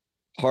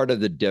part of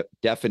the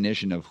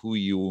definition of who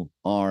you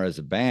are as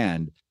a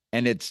band.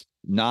 And it's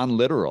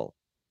non-literal.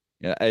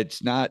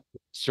 It's not,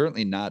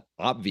 certainly not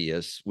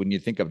obvious when you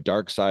think of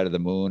Dark Side of the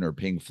Moon or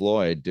Pink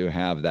Floyd to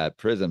have that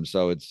prism.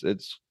 So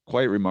it's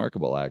quite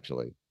remarkable,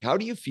 actually. How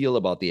do you feel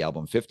about the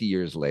album 50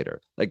 years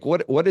later? Like,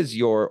 what is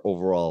your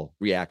overall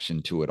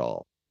reaction to it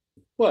all?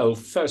 Well,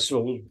 first of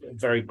all,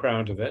 very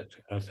proud of it.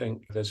 I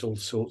think there's all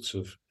sorts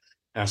of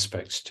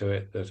aspects to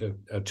it that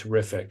are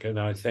terrific. And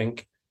I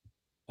think,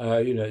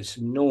 it's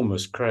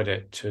enormous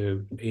credit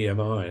to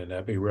EMI and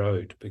Abbey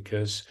Road,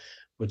 because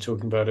we're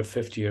talking about a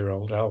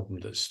 50-year-old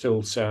album that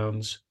still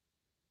sounds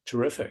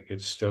terrific.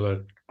 It's still a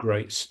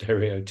great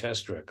stereo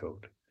test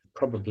record.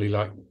 Probably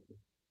like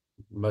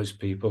most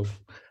people,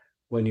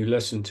 when you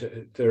listen to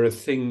it, there are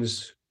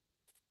things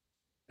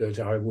that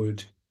I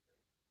would,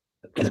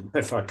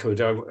 if I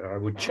could, I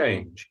would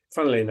change.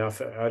 Funnily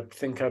enough, I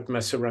think I'd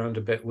mess around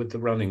a bit with the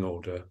running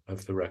order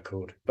of the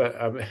record. But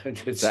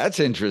that's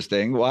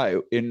interesting. Why?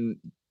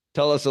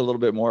 Tell us a little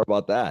bit more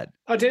about that.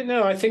 I don't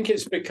know. I think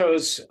it's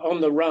because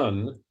On the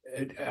Run,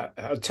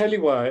 I'll tell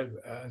you why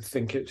I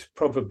think it's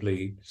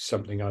probably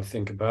something I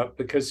think about,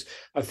 because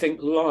I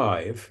think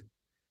live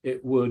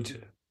it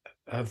would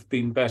have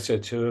been better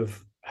to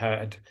have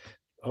had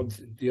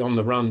the On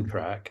the Run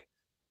track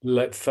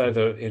let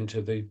further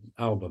into the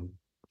album.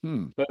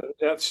 But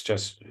that's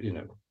just,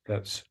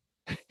 that's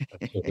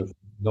sort of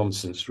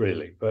nonsense,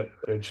 really. But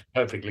it's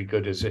perfectly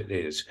good as it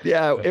is.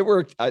 Yeah, it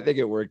worked. I think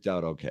it worked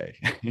out okay.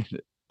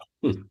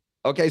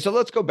 Okay, so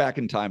let's go back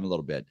in time a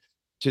little bit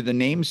to the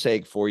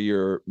namesake for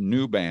your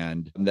new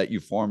band that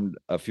you formed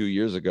a few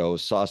years ago,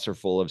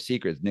 Saucerful of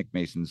Secrets, Nick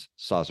Mason's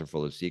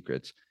Saucerful of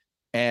Secrets,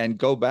 and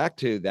go back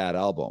to that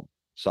album,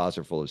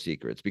 Saucerful of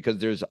Secrets, because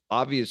there's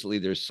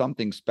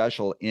something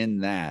special in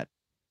that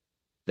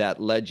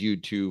led you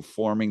to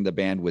forming the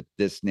band with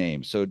this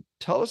name. So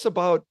tell us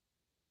about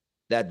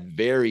that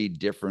very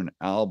different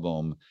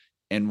album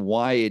and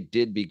why it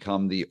did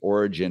become the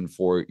origin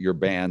for your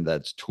band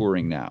that's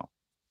touring now.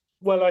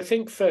 Well, I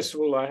think, first of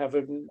all, I have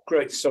a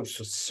great soft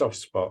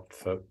spot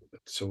for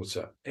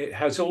Saucer. It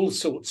has all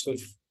sorts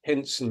of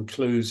hints and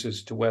clues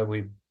as to where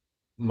we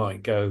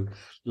might go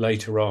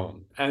later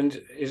on. And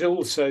it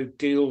also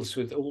deals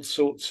with all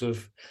sorts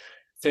of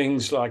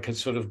things like a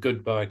sort of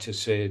goodbye to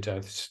Sid. I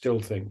still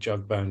think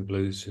Jug Band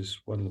Blues is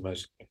one of the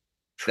most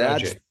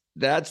tragic.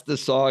 That's the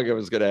song I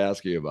was going to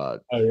ask you about.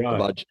 Oh,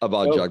 right.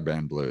 About Jug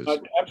Band Blues. I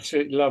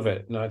absolutely love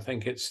it. And I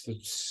think it's the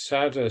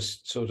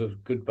saddest sort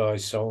of goodbye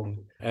song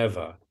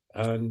ever.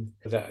 And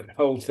that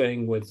whole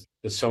thing with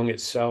the song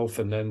itself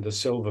and then the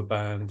silver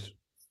band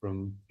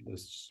from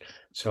the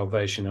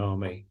Salvation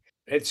Army.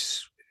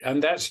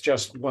 And that's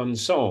just one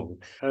song.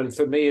 And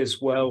for me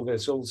as well,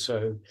 there's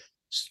also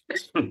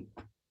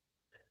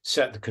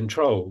Set the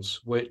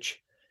Controls, which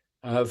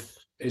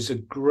is a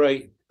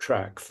great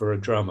track for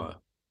a drummer.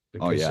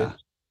 Because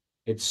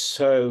it's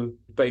so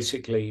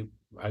basically,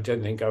 I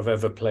don't think I've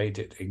ever played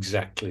it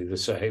exactly the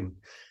same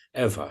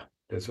ever.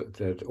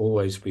 There'd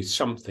always be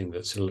something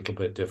that's a little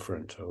bit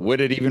different. Would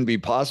it even be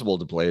possible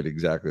to play it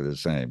exactly the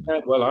same?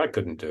 Well, I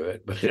couldn't do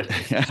it. But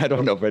I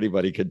don't know if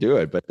anybody could do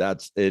it, but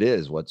it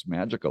is what's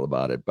magical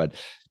about it. But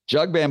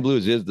Jug Band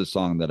Blues is the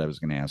song that I was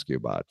going to ask you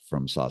about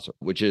from Saucer,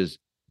 which is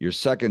your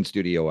second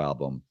studio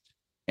album.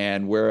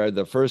 And where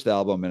the first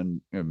album,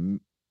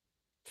 and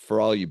for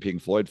all you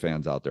Pink Floyd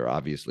fans out there,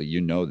 obviously, you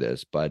know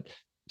this, but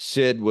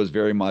Sid was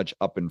very much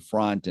up in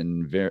front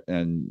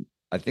and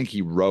I think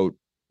he wrote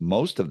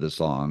most of the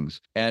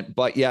songs.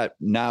 But yet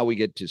now we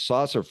get to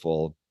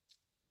Saucerful,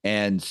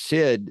 and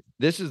Sid,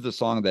 this is the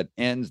song that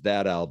ends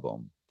that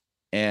album.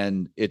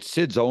 And it's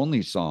Sid's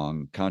only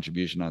song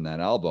contribution on that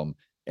album.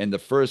 And the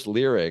first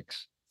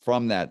lyrics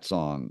from that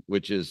song,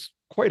 which is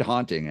quite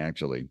haunting,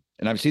 actually.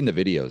 And I've seen the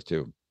videos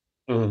too.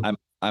 Mm-hmm.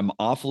 I'm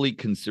awfully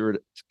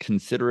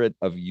considerate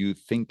of you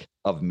think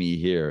of me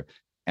here.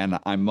 And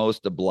I'm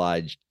most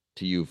obliged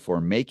to you for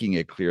making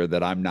it clear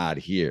that I'm not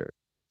here.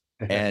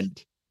 And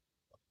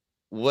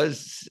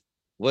was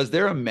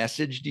there a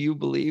message, do you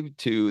believe,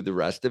 to the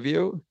rest of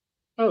you?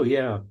 Oh,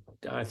 yeah.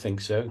 I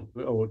think so.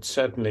 Or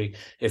certainly,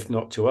 if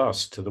not to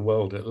us, to the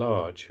world at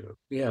large.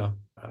 Yeah,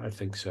 I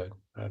think so.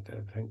 I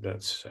think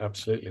that's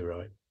absolutely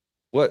right.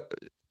 What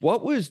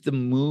was the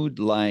mood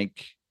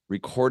like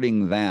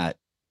recording that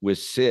with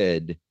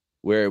Sid,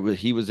 where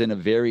he was in a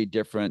very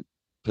different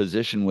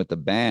position with the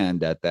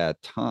band at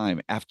that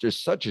time after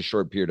such a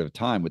short period of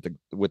time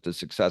with the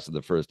success of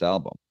the first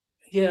album?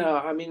 Yeah,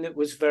 I mean, it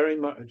was very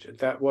much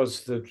that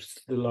was the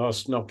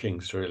last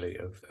knockings really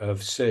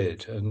of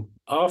Sid, and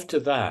after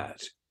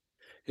that,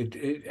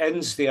 it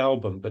ends the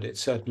album, but it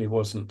certainly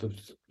wasn't the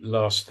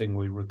last thing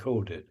we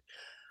recorded,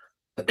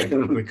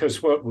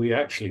 because what we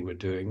actually were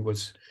doing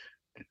was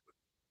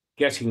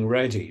getting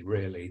ready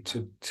really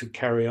to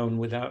carry on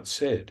without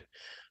Sid.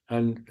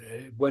 And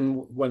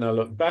when I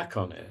look back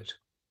on it,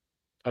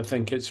 I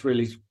think it's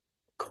really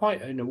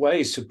quite in a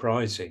way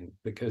surprising,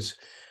 because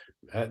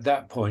at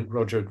that point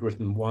Roger had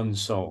written one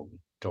song,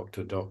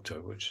 Doctor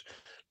Doctor, which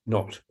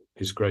not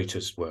his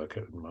greatest work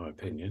in my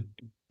opinion,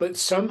 but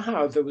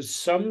somehow there was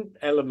some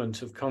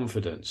element of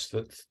confidence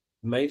that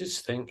made us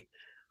think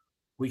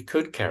we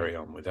could carry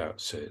on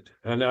without Sid.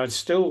 And I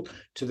still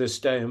to this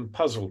day am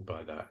puzzled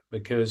by that,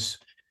 because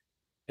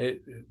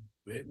it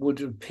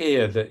would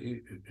appear that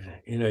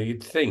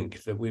you'd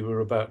think that we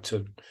were about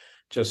to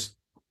just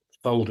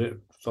fold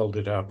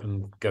it up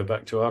and go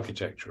back to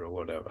architecture or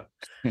whatever.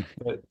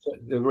 But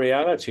the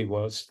reality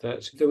was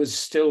that there was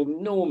still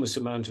enormous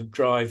amount of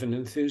drive and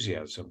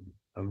enthusiasm,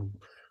 and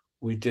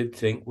we did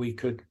think we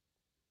could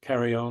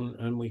carry on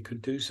and we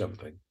could do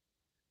something.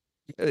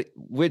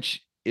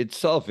 Which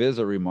itself is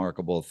a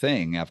remarkable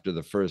thing after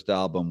the first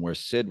album, where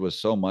Sid was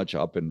so much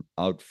up and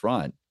out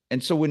front.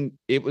 And so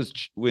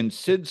when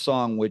Sid's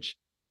song, which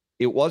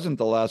it wasn't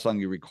the last song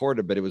you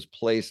recorded, but it was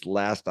placed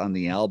last on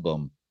the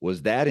album,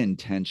 was that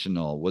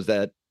intentional? Was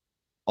that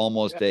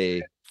almost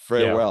a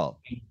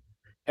farewell? Yeah.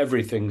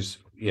 Everything's,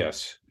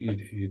 yes.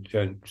 You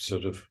don't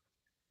sort of,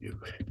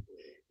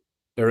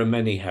 there are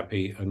many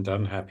happy and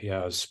unhappy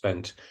hours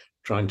spent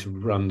trying to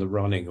run the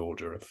running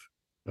order of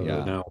an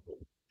album.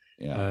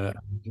 Yeah.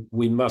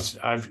 We must,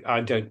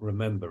 I don't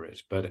remember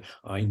it, but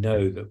I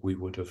know that we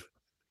would have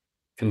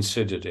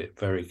considered it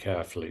very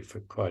carefully for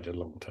quite a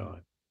long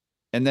time.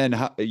 And then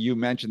you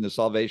mentioned the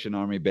Salvation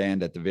Army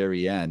band at the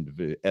very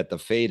end, at the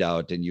fade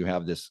out, and you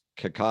have this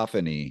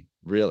cacophony,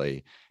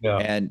 really. Yeah.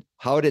 And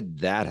how did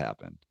that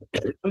happen?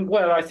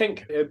 Well, I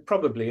think it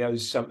probably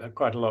owes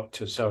quite a lot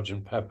to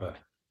Sergeant Pepper.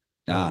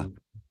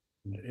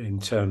 In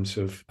terms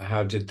of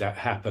how did that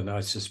happen,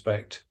 I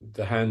suspect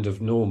the hand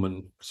of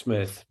Norman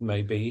Smith,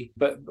 maybe,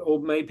 or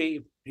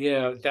maybe,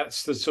 yeah,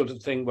 that's the sort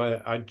of thing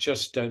where I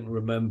just don't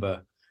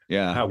remember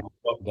how we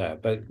got there.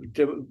 But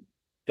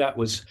that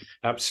was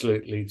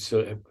absolutely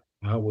sort of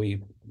how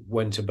we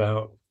went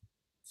about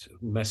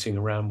messing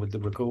around with the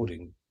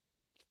recording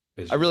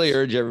business. I really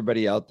urge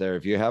everybody out there,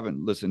 if you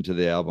haven't listened to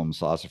the album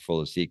Saucer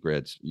Full of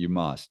Secrets, you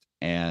must.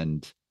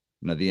 And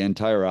the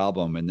entire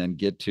album, and then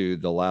get to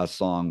the last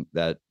song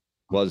that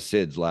was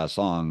Sid's last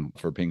song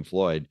for Pink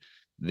Floyd.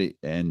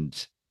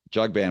 And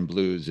Jug Band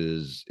Blues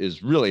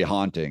is really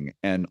haunting.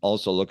 And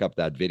also look up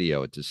that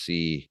video to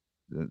see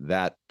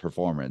that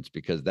performance,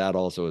 because that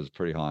also is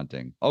pretty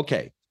haunting.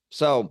 Okay.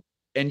 So,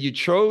 and you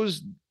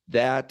chose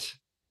that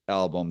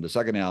album, the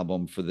second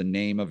album, for the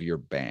name of your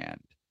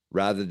band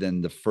rather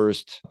than the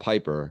first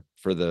Piper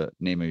for the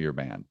name of your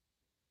band.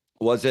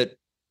 Was it,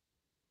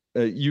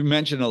 you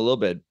mentioned a little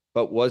bit,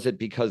 but was it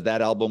because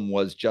that album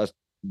was just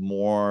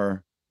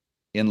more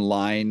in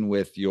line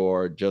with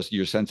your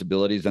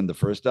sensibilities than the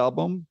first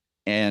album?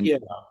 And yeah,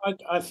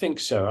 I think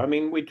so. I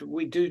mean,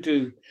 we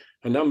do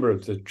a number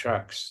of the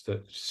tracks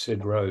that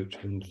Sid wrote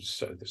and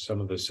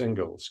some of the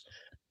singles,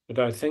 but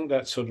I think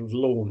that sort of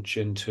launch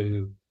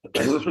into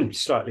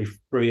slightly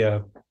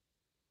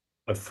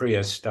a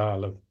freer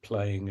style of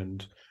playing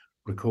and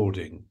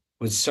recording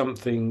was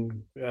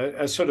something,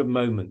 a sort of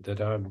moment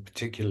that I'm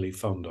particularly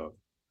fond of.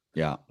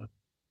 Yeah.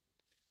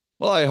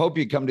 Well, I hope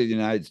you come to the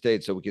United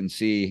States so we can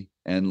see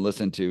and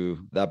listen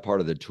to that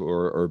part of the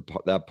tour, or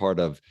that part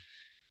of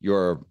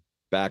your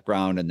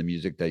background and the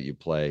music that you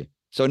play.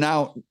 So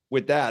now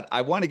with that,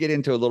 I want to get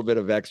into a little bit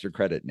of extra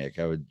credit, Nick.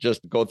 I would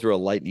just go through a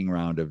lightning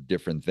round of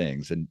different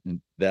things and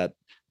that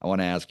I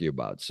want to ask you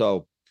about.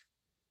 So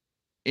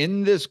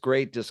in this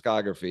great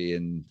discography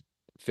in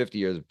 50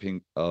 years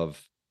of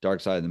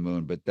Dark Side of the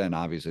Moon, but then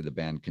obviously the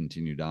band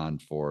continued on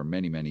for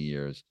many, many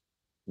years.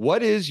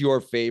 What is your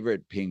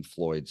favorite Pink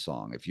Floyd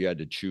song, if you had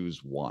to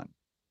choose one?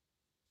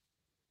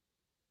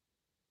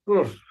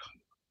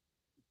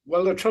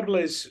 Well, the trouble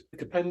is, it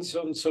depends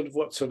on sort of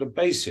what sort of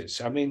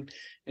basis. I mean,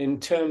 in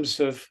terms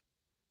of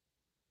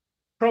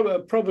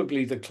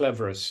probably the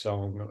cleverest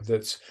song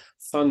that's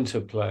fun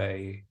to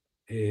play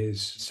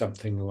is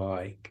something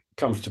like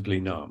Comfortably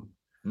Numb.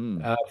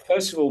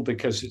 First of all,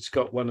 because it's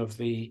got one of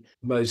the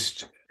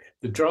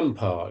drum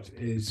part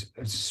is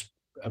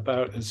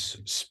about as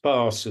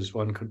sparse as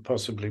one could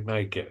possibly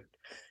make it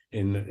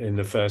in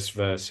the first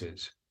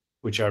verses,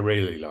 which I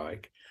really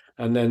like.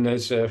 And then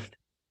there's a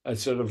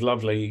sort of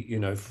lovely,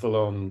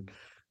 full-on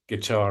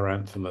guitar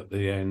anthem at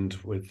the end,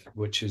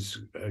 which is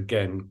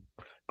again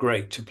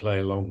great to play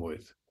along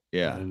with.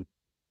 Yeah. And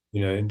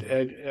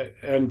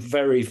and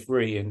very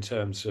free in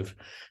terms of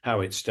how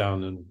it's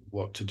done and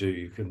what to do.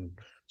 You can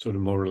sort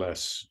of more or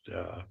less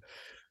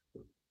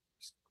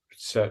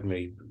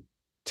certainly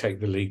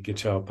take the lead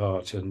guitar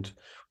part and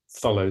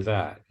follow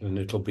that, and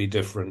it'll be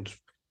different.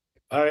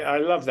 I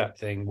love that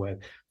thing where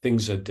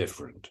things are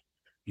different.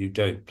 You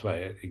don't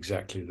play it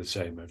exactly the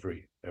same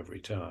every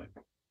time.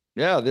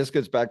 Yeah, this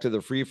gets back to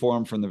the free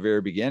form from the very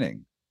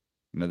beginning,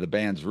 the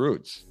band's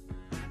roots.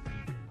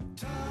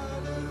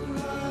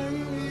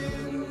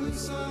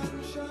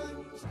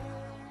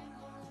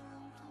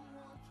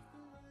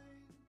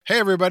 Hey,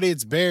 everybody,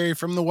 it's Barry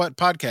from the What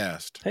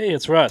Podcast. Hey,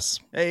 it's Russ.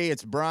 Hey,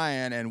 it's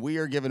Brian, and we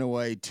are giving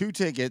away 2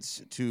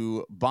 tickets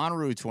to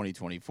Bonnaroo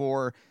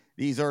 2024.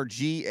 These are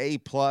GA+,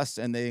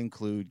 and they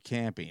include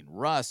camping.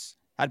 Russ,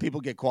 how do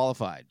people get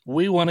qualified?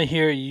 We want to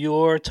hear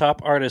your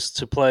top artists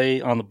to play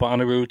on the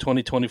Bonnaroo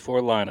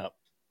 2024 lineup.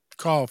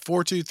 Call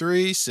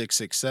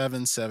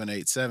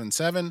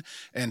 423-667-7877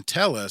 and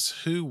tell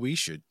us who we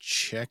should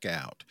check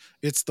out.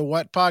 It's the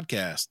What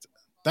Podcast.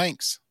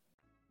 Thanks.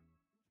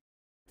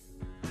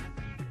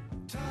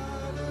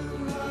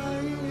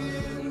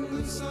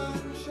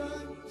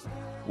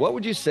 What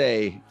would you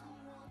say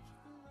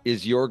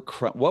is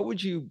what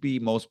would you be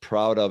most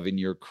proud of in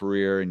your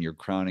career and your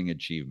crowning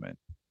achievement?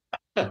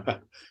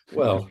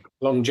 Well,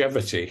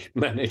 longevity,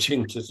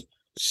 managing to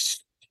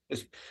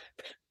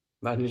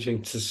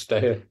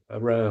stay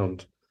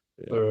around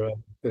for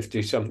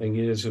 50-something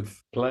years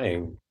of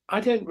playing.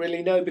 I don't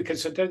really know,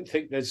 because I don't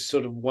think there's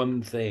sort of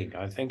one thing.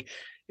 I think,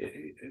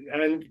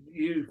 and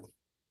you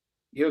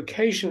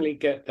occasionally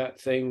get that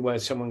thing where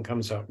someone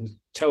comes up and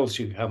tells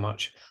you how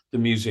much the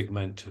music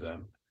meant to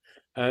them.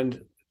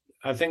 And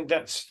I think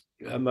that's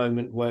a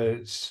moment where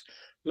it's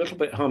a little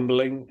bit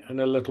humbling and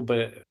a little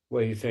bit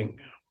where you think,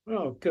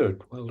 oh, good.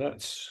 Well,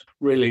 that's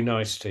really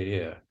nice to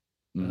hear.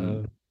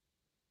 Mm-hmm.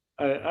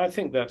 I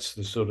think that's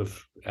the sort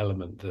of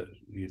element that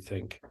you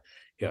think,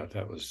 yeah,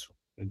 that was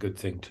a good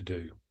thing to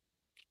do.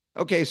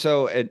 Okay,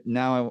 so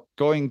now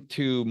going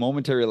to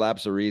Momentary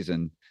Lapse of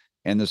Reason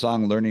and the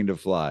song Learning to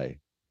Fly.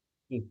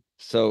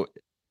 So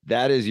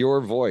that is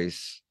your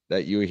voice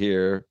that you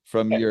hear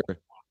from your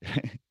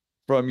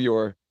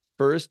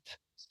first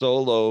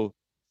solo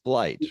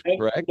flight,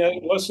 correct? No,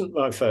 it wasn't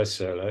my first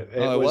solo.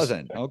 It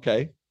wasn't.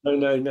 Okay.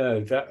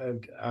 No.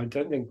 That I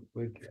don't think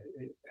we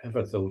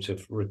ever thought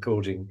of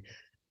recording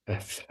a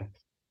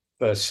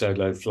first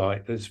solo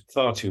flight. There's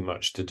far too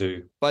much to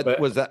do. But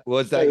was that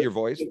your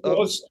voice?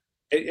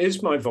 It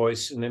is my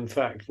voice, and in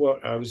fact,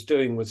 what I was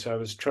doing was I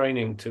was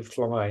training to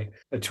fly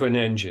a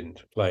twin-engine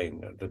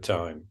plane at the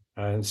time,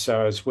 and so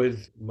I was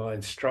with my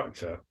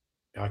instructor.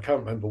 I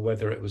can't remember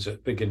whether it was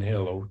at Biggin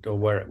Hill or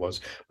where it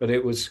was, but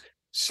it was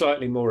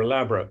slightly more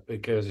elaborate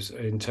because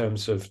in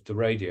terms of the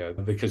radio,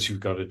 because you've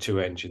got a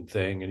 2-engine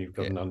thing and you've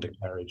got an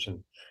undercarriage,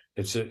 and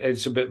it's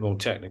a bit more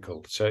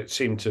technical. So it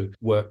seemed to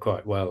work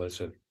quite well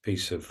as a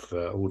piece of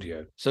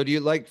audio. So do you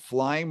like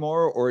flying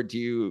more, or do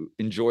you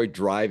enjoy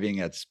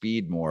driving at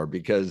speed more?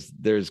 Because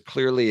there's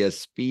clearly a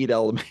speed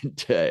element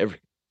to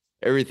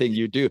everything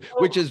you do,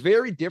 which is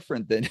very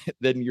different than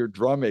your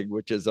drumming,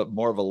 which is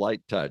more of a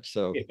light touch.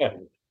 So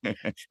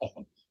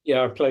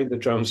yeah, I played the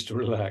drums to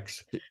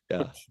relax.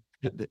 Yeah,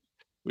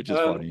 which is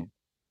funny.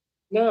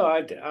 No,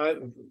 I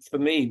for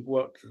me,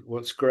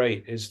 what's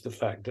great is the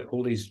fact that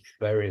all these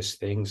various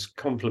things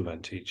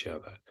complement each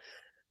other.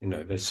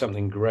 There's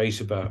something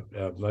great about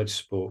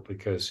motorsport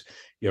because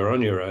you're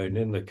on your own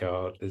in the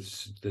car.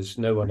 There's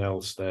no one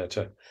else there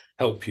to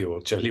help you or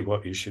tell you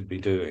what you should be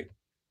doing.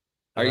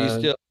 Are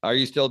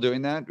you still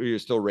doing that, or you're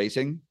still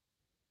racing?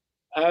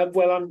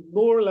 Well, I'm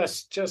more or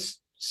less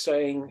just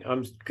saying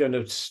I'm going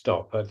to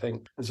stop. I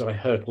think as I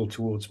hurtle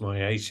towards my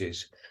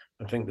 80s,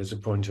 I think there's a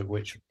point at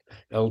which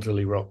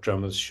elderly rock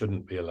drummers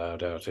shouldn't be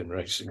allowed out in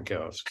racing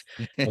cars.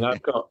 And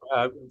I've got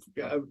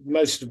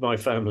most of my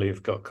family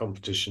have got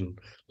competition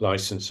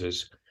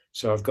licenses,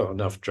 so I've got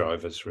enough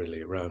drivers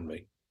really around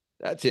me.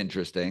 That's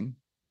interesting.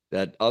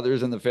 That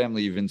others in the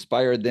family, you've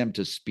inspired them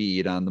to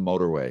speed on the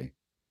motorway.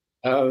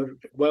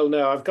 Well,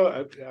 no,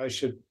 I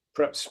should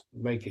perhaps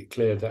make it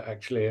clear that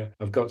actually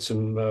I've got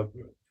some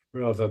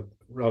rather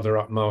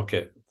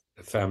upmarket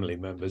family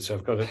members.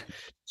 I've got a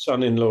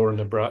son-in-law and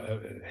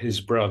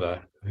his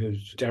brother,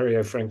 who's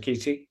Dario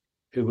Franchitti,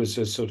 who was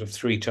a sort of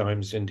 3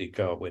 times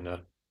IndyCar winner.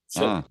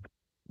 So,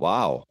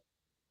 wow.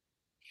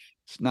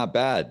 It's not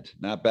bad.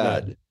 Not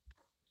bad.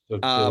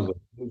 No.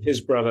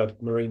 His brother,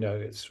 Marino,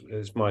 is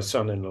my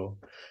son-in-law,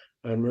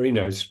 and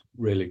Marino's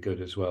really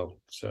good as well.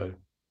 So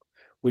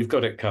we've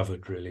got it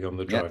covered really on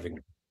the driving.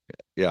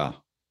 Yeah.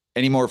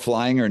 Any more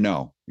flying or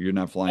no? You're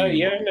not flying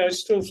anymore? Yeah, no,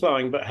 still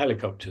flying, but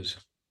helicopters.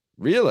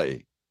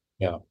 Really?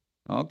 Yeah.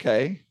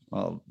 Okay.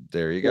 Well,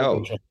 there you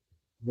go.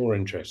 More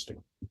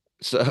interesting.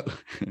 So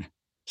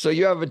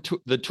you have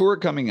the tour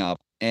coming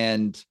up,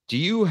 and do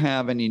you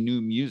have any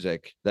new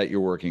music that you're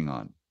working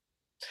on?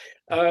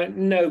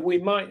 No, we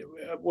might.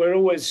 We're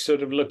always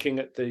sort of looking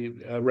at the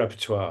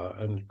repertoire,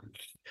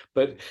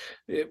 But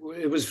it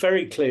was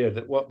very clear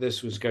that what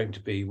this was going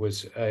to be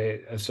was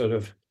a sort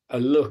of a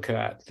look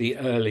at the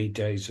early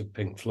days of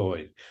Pink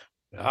Floyd,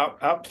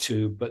 up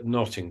to but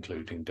not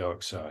including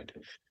Dark Side.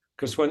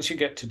 Because once you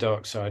get to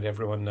Dark Side,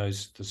 everyone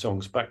knows the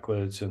songs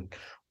backwards and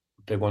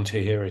they want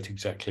to hear it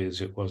exactly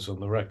as it was on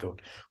the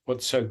record.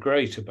 What's so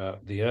great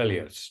about the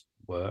earliest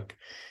work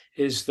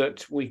is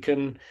that we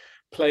can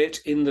play it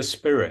in the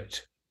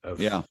spirit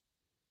of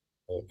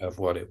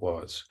what it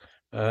was.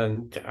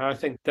 And I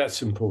think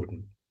that's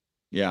important.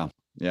 Yeah.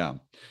 Yeah.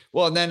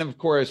 Well, and then of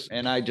course,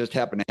 and I just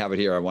happen to have it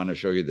here. I want to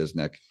show you this,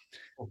 Nick.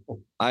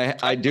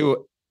 I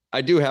do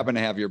happen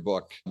to have your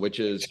book, which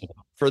is,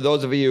 for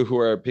those of you who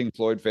are Pink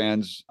Floyd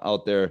fans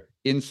out there,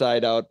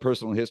 Inside Out,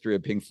 Personal History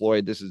of Pink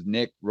Floyd. This is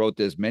Nick wrote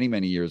this many,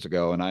 many years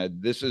ago.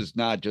 And this is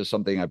not just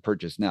something I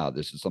purchased now.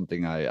 This is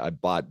something I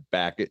bought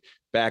back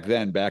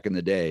then, back in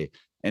the day.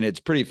 And it's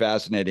pretty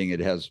fascinating.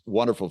 It has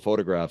wonderful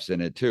photographs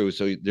in it too.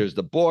 So there's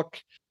the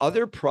book.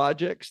 Other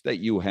projects that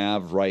you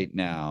have right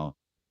now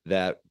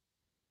that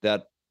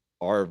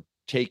are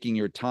taking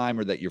your time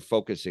or that you're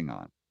focusing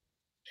on?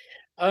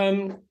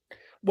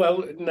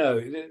 Well,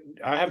 no,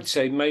 I have to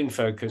say main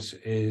focus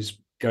is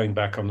going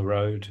back on the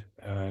road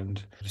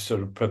and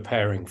sort of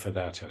preparing for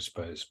that, I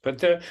suppose. But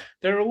there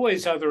are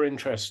always other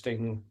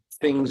interesting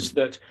things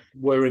that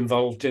we're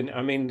involved in.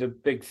 I mean, the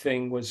big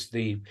thing was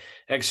the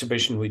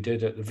exhibition we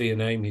did at the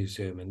V&A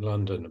Museum in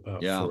London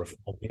about 4 or 5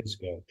 years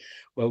ago.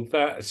 Well,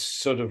 that's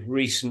sort of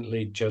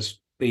recently just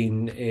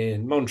been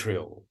in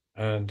Montreal,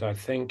 and I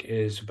think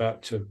is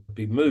about to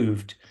be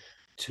moved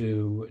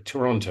to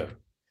Toronto.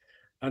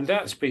 And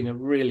that's been a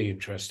really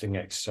interesting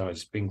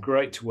exercise. It's been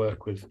great to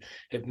work with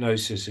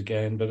Hypnosis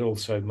again, but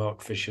also Mark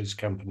Fisher's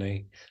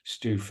company,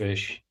 Stu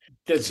Fish.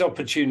 There's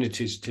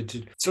opportunities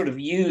to sort of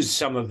use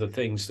some of the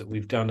things that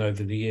we've done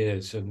over the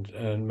years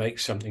and make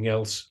something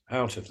else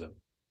out of them.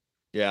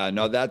 Yeah,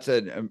 no, that's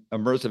an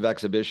immersive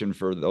exhibition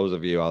for those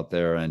of you out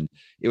there. And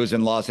it was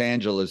in Los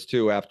Angeles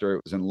too, after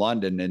it was in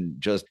London,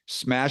 and just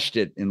smashed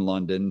it in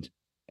London.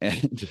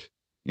 And,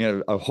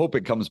 I hope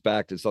it comes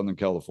back to Southern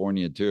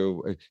California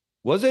too.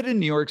 Was it in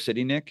New York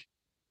City, Nick?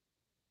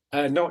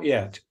 Not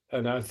yet.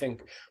 And I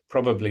think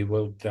probably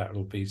that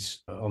will be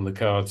on the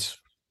cards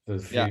for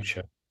the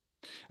future.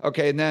 Yeah.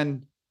 Okay. And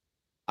then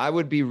I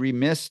would be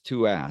remiss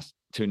to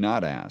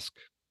not ask,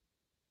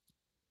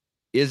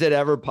 is it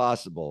ever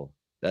possible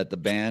that the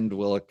band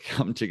will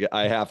come together?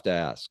 I have to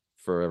ask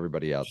for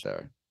everybody out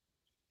there.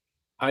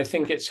 I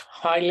think it's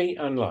highly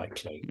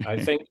unlikely.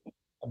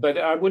 But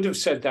I would have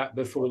said that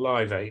before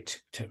Live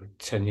 8,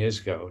 10 years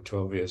ago,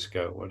 12 years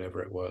ago,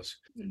 whatever it was.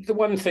 The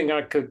one thing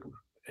I could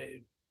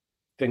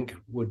think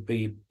would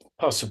be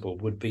possible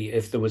would be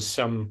if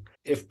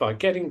by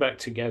getting back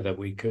together,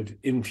 we could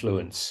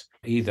influence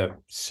either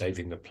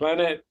saving the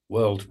planet,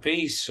 world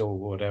peace, or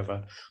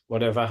whatever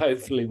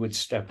hopefully would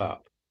step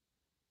up.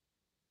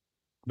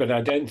 But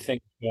I don't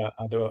think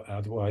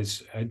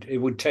otherwise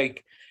it would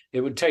take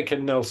a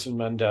Nelson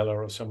Mandela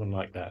or someone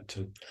like that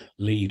to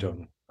lead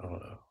on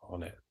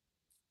it.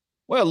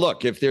 Well,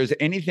 look, if there's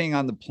anything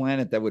on the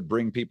planet that would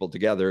bring people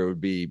together, it would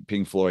be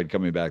Pink Floyd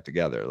coming back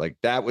together. Like,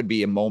 that would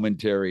be a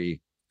momentary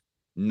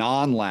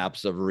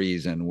non-lapse of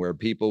reason where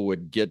people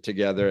would get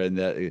together and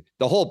the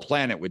whole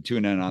planet would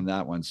tune in on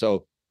that one.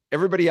 So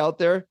everybody out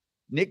there,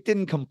 Nick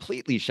didn't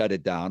completely shut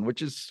it down, which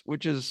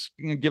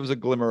gives a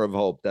glimmer of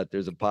hope that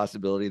there's a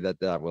possibility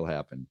that will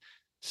happen.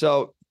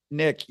 So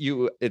Nick,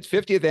 it's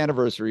 50th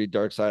anniversary,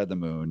 Dark Side of the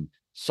Moon.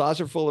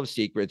 Saucer Full of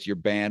Secrets, your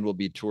band will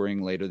be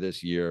touring later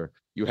this year.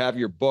 You have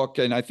your book,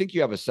 and I think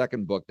you have a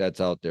second book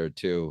that's out there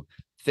too.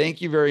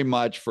 Thank you very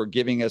much for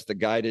giving us the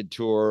guided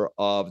tour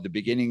of the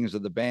beginnings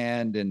of the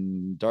band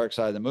and Dark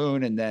Side of the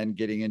Moon, and then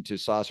getting into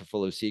Saucer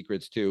Full of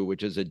Secrets too,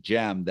 which is a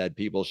gem that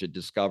people should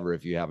discover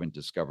if you haven't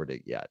discovered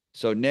it yet.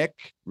 So Nick,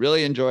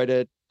 really enjoyed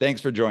it. Thanks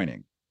for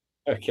joining.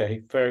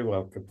 Okay, very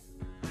welcome.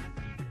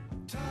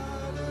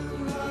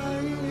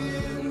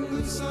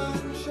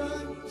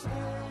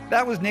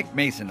 That was Nick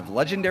Mason of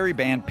legendary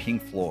band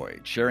Pink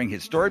Floyd, sharing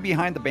his story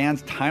behind the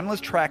band's timeless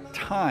track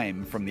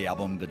Time from the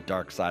album The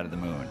Dark Side of the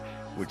Moon,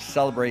 which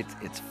celebrates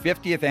its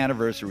 50th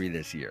anniversary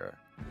this year.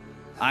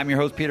 I'm your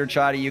host, Peter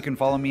Ciotti. You can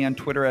follow me on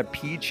Twitter at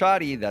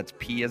pciotti. That's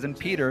P as in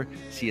Peter,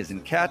 C as in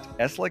cat,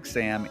 S like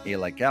Sam, A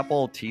like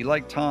Apple, T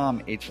like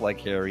Tom, H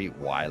like Harry,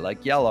 Y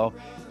like Yellow,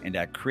 and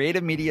at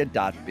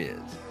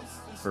creativemedia.biz.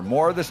 For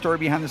more of the story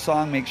behind the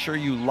song, make sure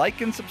you like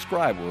and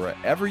subscribe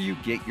wherever you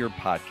get your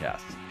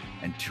podcasts.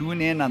 And tune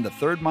in on the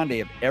third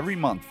Monday of every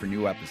month for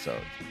new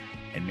episodes.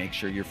 And make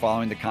sure you're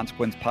following the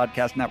Consequence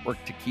Podcast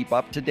Network to keep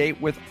up to date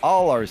with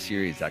all our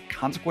series at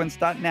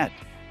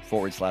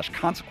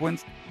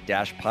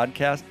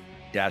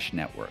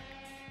consequence.net/consequence-podcast-network.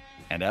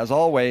 And as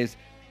always,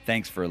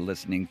 thanks for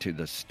listening to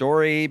the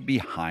story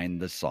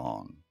behind the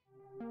song.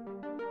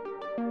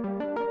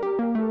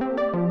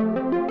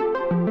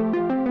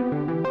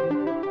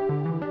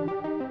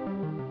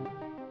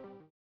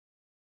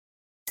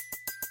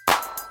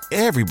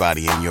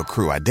 Everybody in your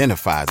crew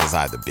identifies as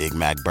either Big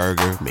Mac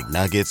Burger,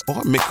 McNuggets, or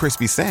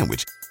McCrispy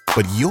Sandwich.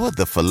 but you're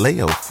the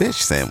Filet-O-Fish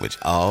Sandwich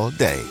all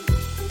day.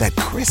 That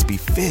crispy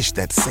fish,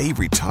 that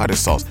savory tartar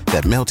sauce,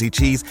 that melty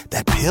cheese,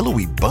 that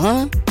pillowy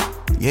bun.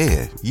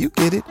 Yeah, you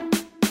get it.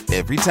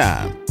 Every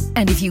time.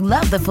 And if you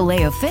love the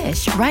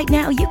Filet-O-Fish, right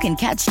now you can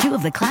catch two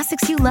of the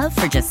classics you love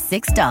for just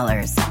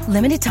 $6.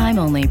 Limited time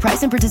only.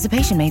 Price and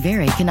participation may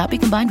vary. Cannot be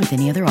combined with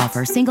any other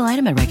offer. Single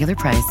item at regular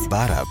price.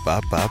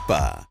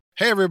 Ba-da-ba-ba-ba.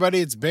 Hey, everybody,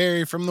 it's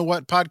Barry from the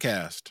What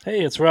Podcast.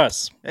 Hey, it's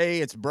Russ.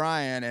 Hey, it's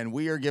Brian, and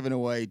we are giving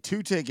away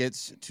 2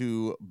 tickets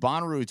to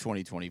Bonnaroo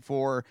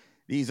 2024.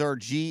 These are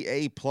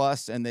GA+,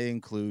 and they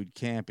include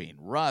camping.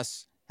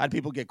 Russ, how do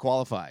people get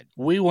qualified?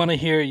 We want to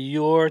hear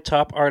your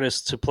top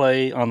artists to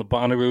play on the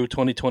Bonnaroo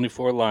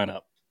 2024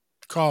 lineup.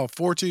 Call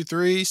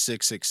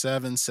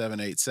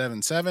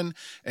 423-667-7877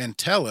 and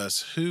tell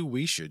us who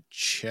we should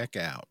check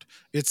out.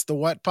 It's the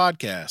What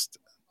Podcast.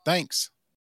 Thanks.